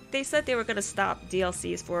think they said they were going to stop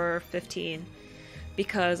DLCs for 15.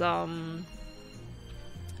 Because,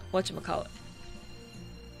 whatchamacallit.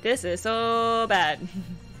 This is so bad.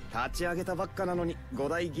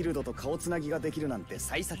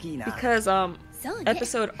 Because,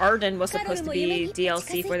 episode Arden was supposed to be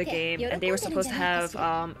DLC for the game, and they were supposed to have,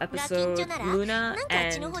 episode Luna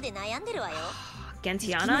and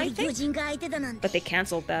Gentiana, I think? But they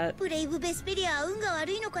cancelled that.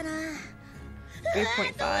 3.5.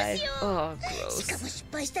 Oh, gross.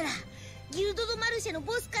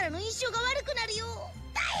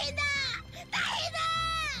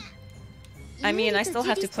 I mean, I still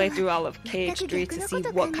have to play through all of KH3 to see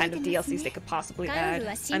what kind of DLCs they could possibly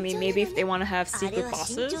add. I mean, maybe if they want to have secret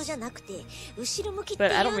bosses.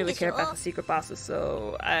 But I don't really care about the secret bosses,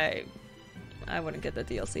 so I wouldn't get the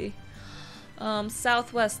DLC.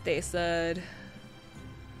 Southwest, they said.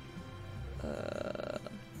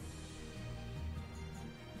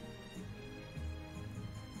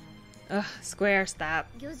 Square, stop.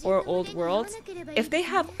 Or Old World. If they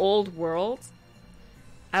have Old World,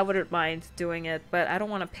 I wouldn't mind doing it, but I don't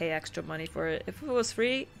want to pay extra money for it. If it was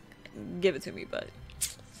free, give it to me, but...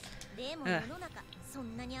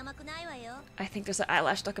 I think there's an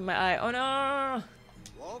eyelash stuck in my eye. Oh no!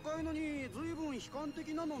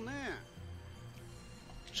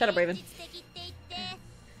 Shut up, Raven.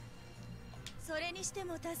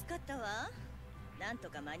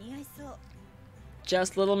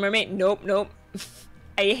 Just Little Mermaid. Nope, nope.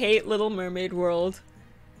 I hate Little Mermaid World.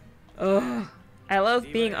 Ugh. I love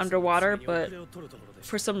being underwater, but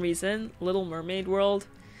for some reason, Little Mermaid World,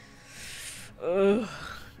 ugh,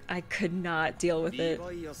 I could not deal with it.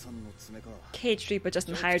 KH3, but just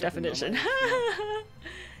in higher definition.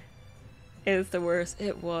 It's the worst.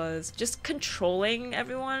 It was. Just controlling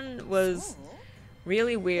everyone was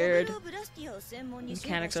really weird.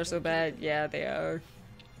 Mechanics are so bad. Yeah, they are.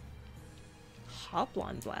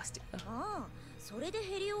 Hoplon Blastia.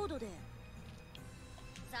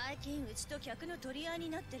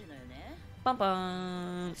 Bum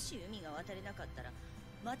bum.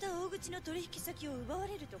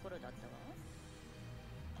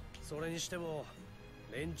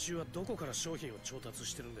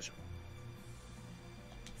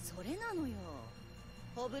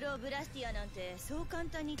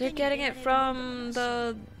 They're getting it from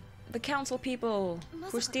the council people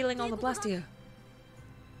who are stealing all the Blastia.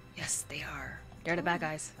 Yes, they are. They're the bad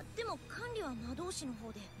guys.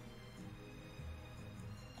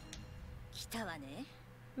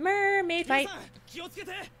 Mermaid fight.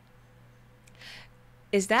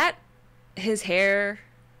 Is that his hair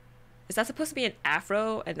Is that supposed to be an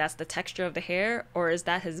afro and that's the texture of the hair? Or is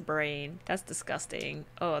that his brain? That's disgusting.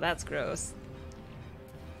 Oh, that's gross.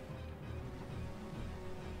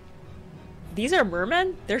 These are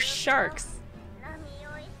mermen? They're sharks.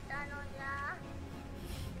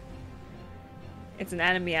 It's an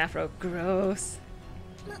anime afro. Gross.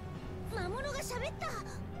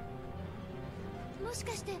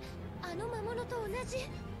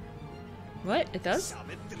 What? It does?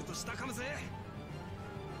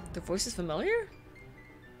 The voice is familiar?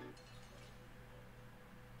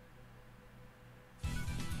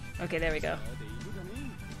 Okay, there we go.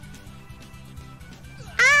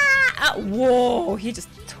 Ah! Whoa! He just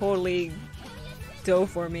totally dove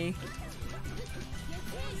for me.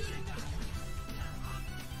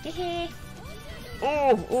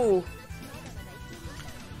 Oh! Oh!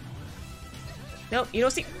 Nope, you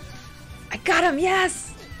don't see. I got him!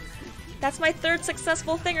 Yes! That's my third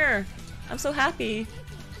successful thinger! I'm so happy.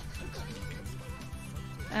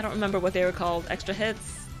 I don't remember what they were called. Extra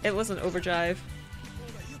hits? It wasn't overdrive.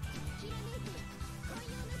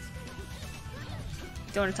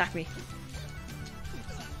 Don't attack me.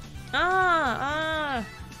 I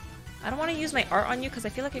don't want to use my art on you because I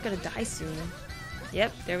feel like you're gonna die soon.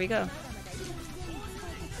 Yep, there we go.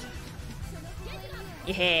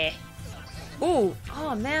 Yeah. Ooh.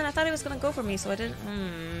 Oh man, I thought he was gonna go for me, so I didn't.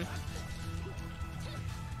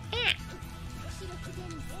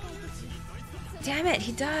 Damn it,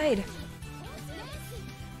 he died.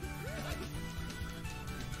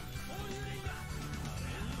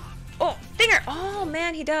 Oh, finger! Oh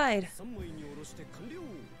man, he died.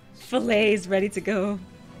 Fillet's ready to go.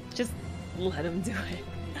 Just let him do it.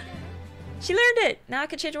 She learned it! Now I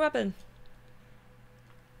can change a weapon.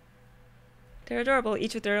 They're adorable,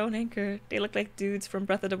 each with their own anchor. They look like dudes from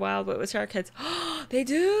Breath of the Wild, but with shark heads. They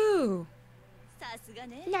do!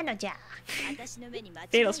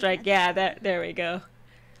 Fatal strike, yeah, there we go.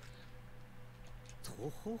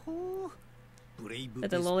 Did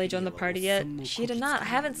the lolly join the party yet? She did not. I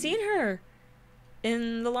haven't seen her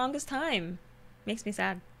in the longest time. Makes me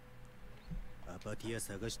sad. アパティア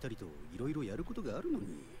探したりといろいろやることがあるの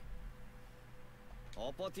に。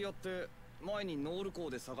アパティアって前にノール港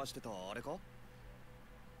で探してたあれか？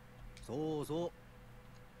そうそう。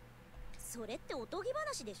それっておとぎ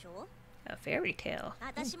話でしょ？ A fairy tale.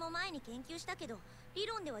 私も前に研究したけど、理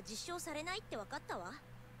論では実証されないって分かったわ。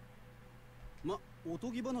ま、お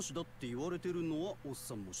とぎ話だって言われてるのはおっ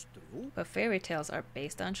さんも知ってるよ。But fairy tales are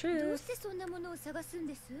based on どう truth. してそんなものを探すん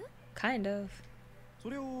です？ Kind of. そ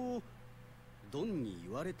れをドンに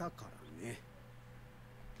言われたからね。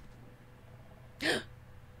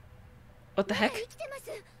What the heck? 生きてま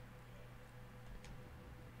す。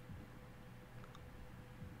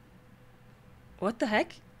What the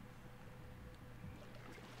heck?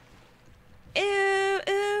 Ew,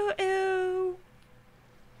 ew, ew.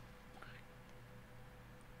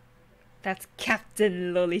 That's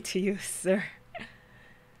Captain Lolly to you, sir.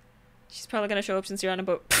 She's probably gonna show up since you're on a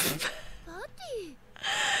boat. That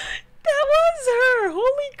was her!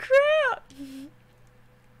 Holy crap!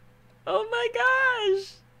 Oh my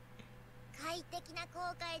gosh!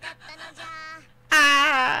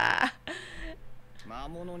 Ah!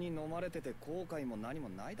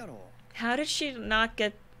 How did she not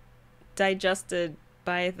get digested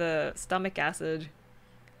by the stomach acid?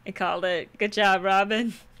 I called it. Good job,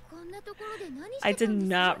 Robin. I did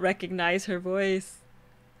not recognize her voice.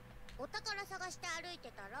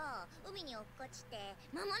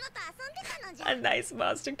 A nice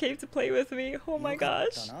monster came to play with me. Oh my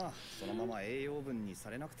gosh.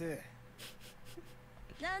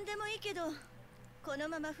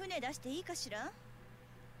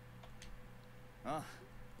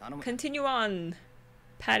 Continue on.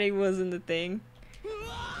 Patty was in the thing.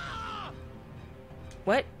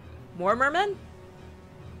 What? More mermen?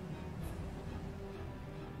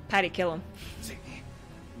 Patty, kill him.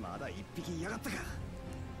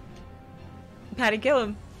 Patty, kill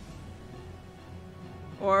him.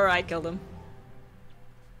 Or I killed him.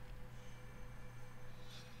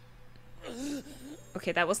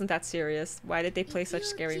 Okay, that wasn't that serious. Why did they play such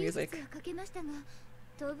scary music?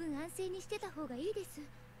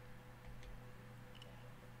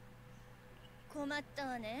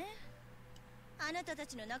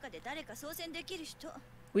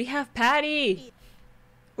 We have Patty!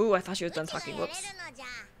 Ooh, I thought she was done talking. Whoops.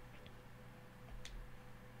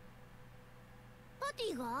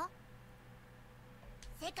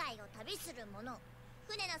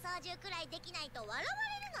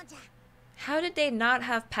 How did they not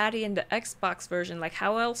have Patty in the Xbox version? Like,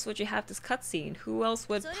 how else would you have this cutscene? Who else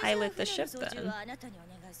would pilot the ship then?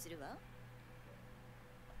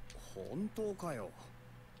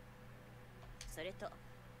 れと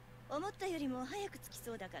思ったよりも早く着き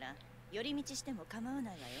そうだから寄り道しても構わない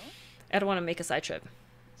わよ。 I don't want to make a side trip.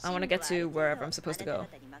 I want to get to wherever I'm supposed to go.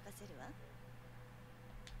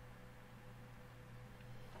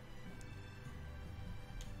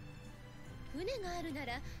 船があるな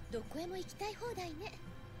らどこへも行きたい放題ね。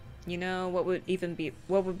 You know what would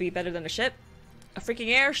be better than a ship? A freaking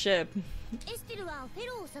airship. エステルはフェ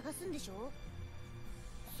ローを探すんでしょ。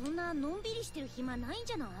そんなのんびりしてる暇ないん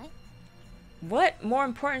じゃない？ What more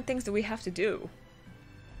important things do we have to do?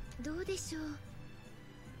 どうでしょう。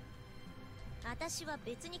私は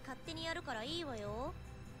別に勝手にやるからいいわよ。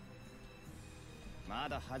ま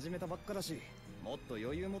だ始めたばっかだし、もっと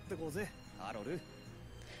余裕持ってこうぜ、ハロル。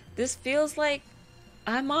This feels like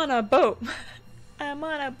I'm on a boat. I'm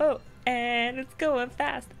on a boat and it's going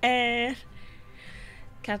fast and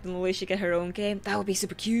Captain Louise should get her own game. That would be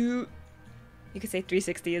super cute. You could say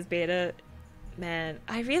 360 is beta. Man,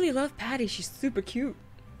 I really love Patty. She's super cute.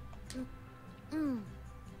 うん。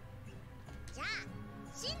じゃあ、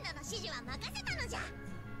進路の指示は任せたのじゃ。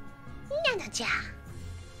なのじゃ。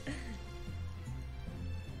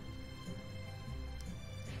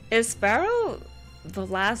Is Sparrow the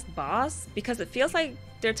last boss? Because it feels like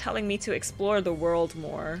they're telling me to explore the world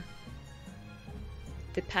more.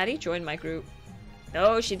 Did Patty join my group?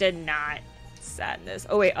 No, she did not. Sadness.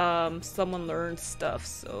 Oh wait, someone learned stuff,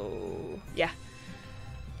 so yeah.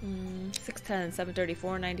 610, 730,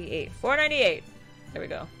 498. 498! There we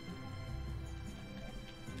go.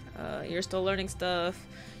 You're still learning stuff.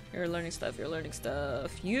 You're learning stuff, you're learning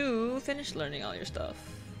stuff. You finished learning all your stuff.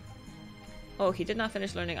 Oh, he did not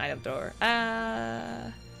finish learning item thrower.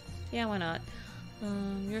 Yeah, why not?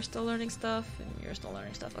 You're still learning stuff, and you're still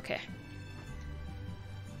learning stuff. Okay.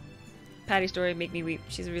 Patty's story make me weep.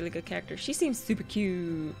 She's a really good character. She seems super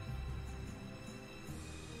cute.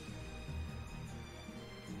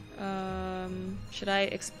 Should I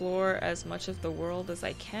explore as much of the world as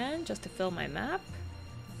I can just to fill my map?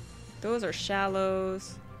 Those are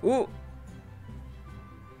shallows. Ooh!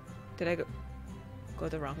 Did I go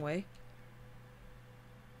the wrong way?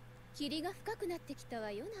 Did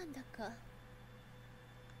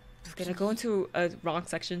I go into a wrong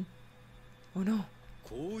section? Oh no.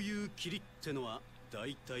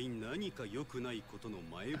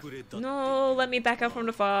 No, let me back out from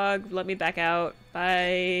the fog. Let me back out.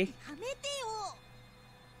 Bye.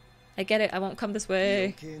 I get it. I won't come this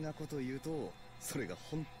way. それが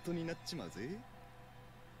本当になっちまうぜ。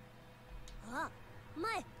あ、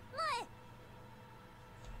前。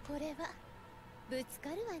これはぶつか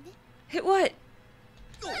るわね。Hit what?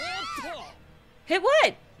 Hit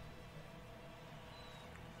what?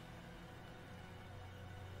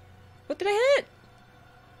 What did I hit?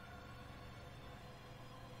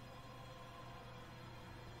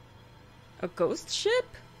 A ghost ship?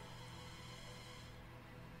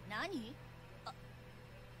 何?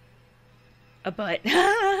 A butt.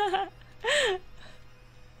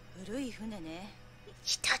 古い船ね。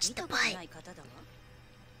He touched the butt.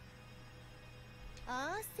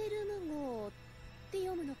 アーセルム号って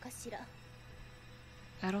読むのかしら。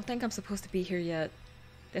I don't think I'm supposed to be here yet.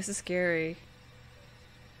 This is scary.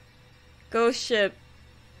 Ghost ship.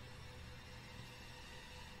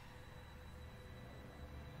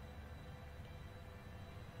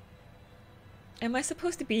 Am I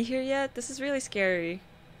supposed to be here yet? This is really scary.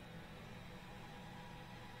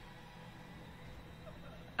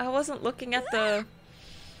 I wasn't looking at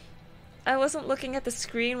the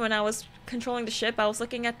screen when I was controlling the ship. I was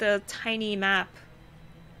looking at the tiny map.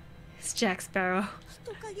 It's Jack Sparrow.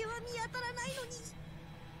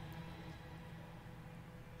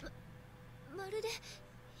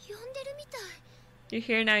 You're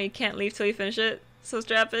here now, you can't leave till you finish it. So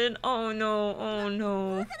strap in. Oh no, oh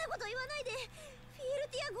no.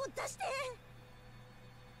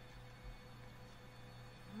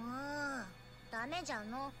 ダメじゃ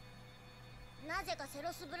の。なぜかセ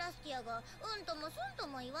ロスブラスティアがうんともすんと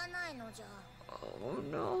も言わないのじゃ。Oh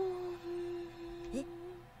no. え？一体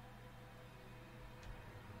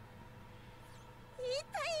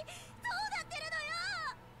どうなってる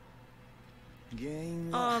の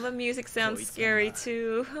よ。 Oh, the music sounds scary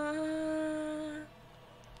too.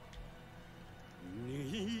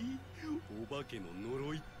 お化けの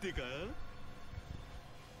呪いってか？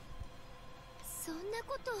そんな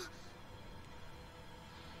こと。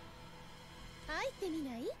入ってみ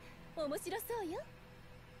ない？面白そうよ。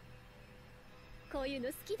こういうの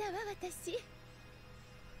好きだわ私。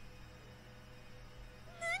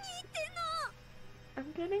何言ってんの？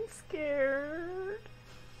 I'm getting scared.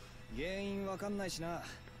 原因わかんないしな。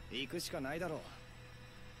行くしかないだろう。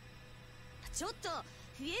ちょっと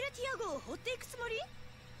フィエルティア号を掘っていくつもり？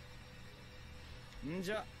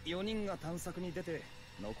じゃ、4人が探索に出て、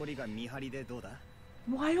残りが見張りでどうだ?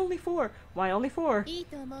 Why only 4? Why only 4? いい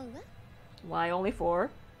と思うわ。 Why only 4?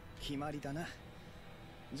 決まりだな。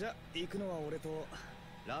じゃ、行くのは俺と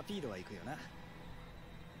ラピードは行くよな。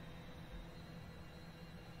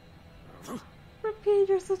Repeat,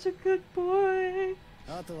 you're such a good boy.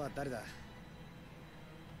 あとは誰だ?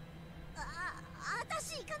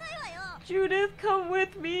 私行かないわよ。 Judith, come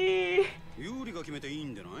with me. ユーリが決めていい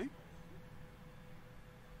んじゃない?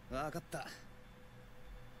 わかった。わ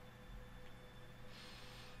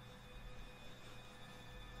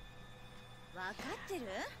かってる？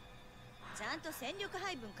ちゃんと戦力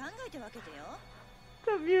配分考えて分けてよ。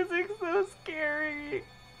 The music's so scary.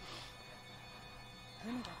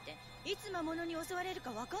 船だっていつ魔物に襲われる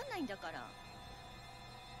かわかんないんだから。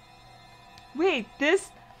 Wait,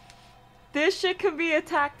 this ship can be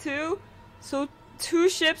attacked too? So 2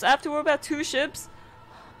 ships? I have to worry about 2 ships?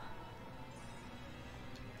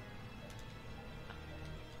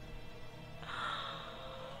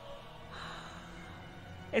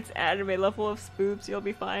 It's anime level of spoops, you'll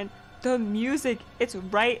be fine. The music, it's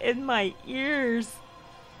right in my ears.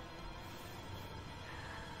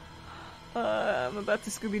 I'm about to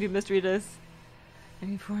Scooby-Doo mystery this. I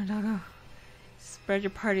need 4 doggo. Spread your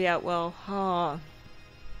party out well, huh?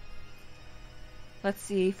 Let's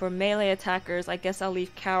see, for melee attackers, I guess I'll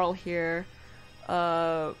leave Carol here.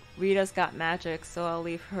 Rita's got magic, so I'll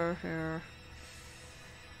leave her here.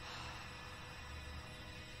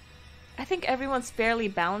 I think everyone's fairly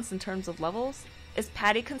balanced in terms of levels. Is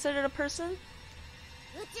Patty considered a person? う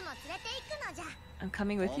ちも連れて行くのじゃ。 I'm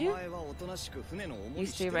coming with お you? 前はおとなしく船の重 You り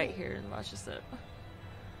して stay ろ。 right here and watch this up.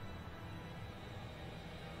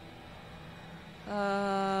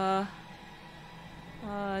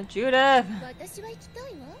 Judith! 私は行きたい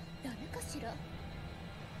わ。ダメかしら。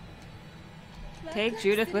 Take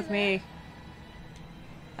Judith with me.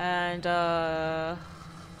 And,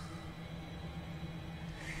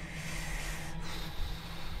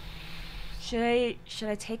 Should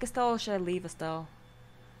I take Estelle or should I leave Estelle?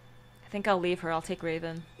 I think I'll leave her. I'll take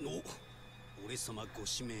Raven. お、俺様ご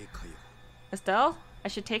指名かよ。 Estelle? I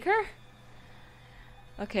should take her?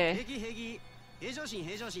 Okay. 平気平気。平常心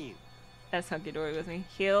平常心。 That's hunky dory with me.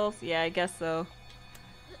 Heals? Yeah, I guess so.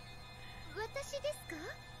 私ですか？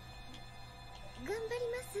頑張り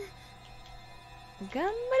ます。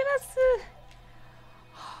 Ganbarimasu!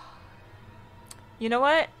 You know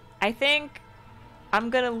what? I think I'm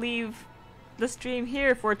gonna leave the stream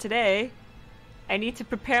here for today. I need to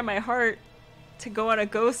prepare my heart to go on a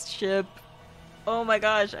ghost ship. Oh my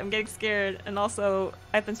gosh, I'm getting scared. And also,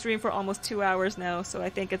 I've been streaming for almost 2 hours now, so I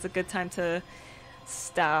think it's a good time to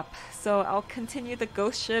stop. So I'll continue the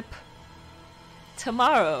ghost ship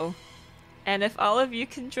tomorrow. And if all of you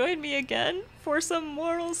can join me again for some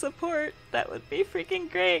moral support, that would be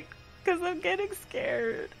freaking great. Because I'm getting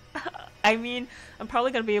scared. I mean, I'm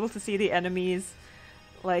probably going to be able to see the enemies,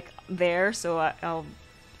 like, there. So I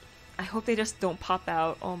hope they just don't pop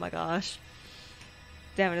out. Oh my gosh.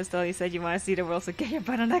 Damn it, Estelle, you said you want to see the world, so get your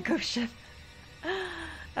butt on that ghost ship.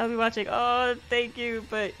 I'll be watching. Oh, thank you.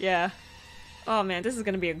 But yeah. Oh man, this is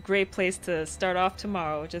going to be a great place to start off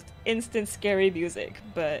tomorrow. Just instant scary music.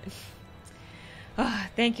 But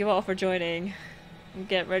thank you all for joining.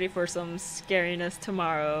 Get ready for some scariness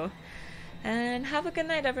tomorrow. And have a good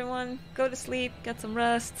night, everyone. Go to sleep, get some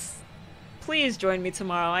rest. Please join me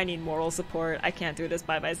tomorrow. I need moral support. I can't do this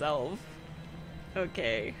by myself.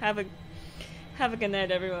 Okay, have a good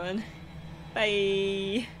night, everyone.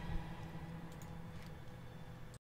 Bye.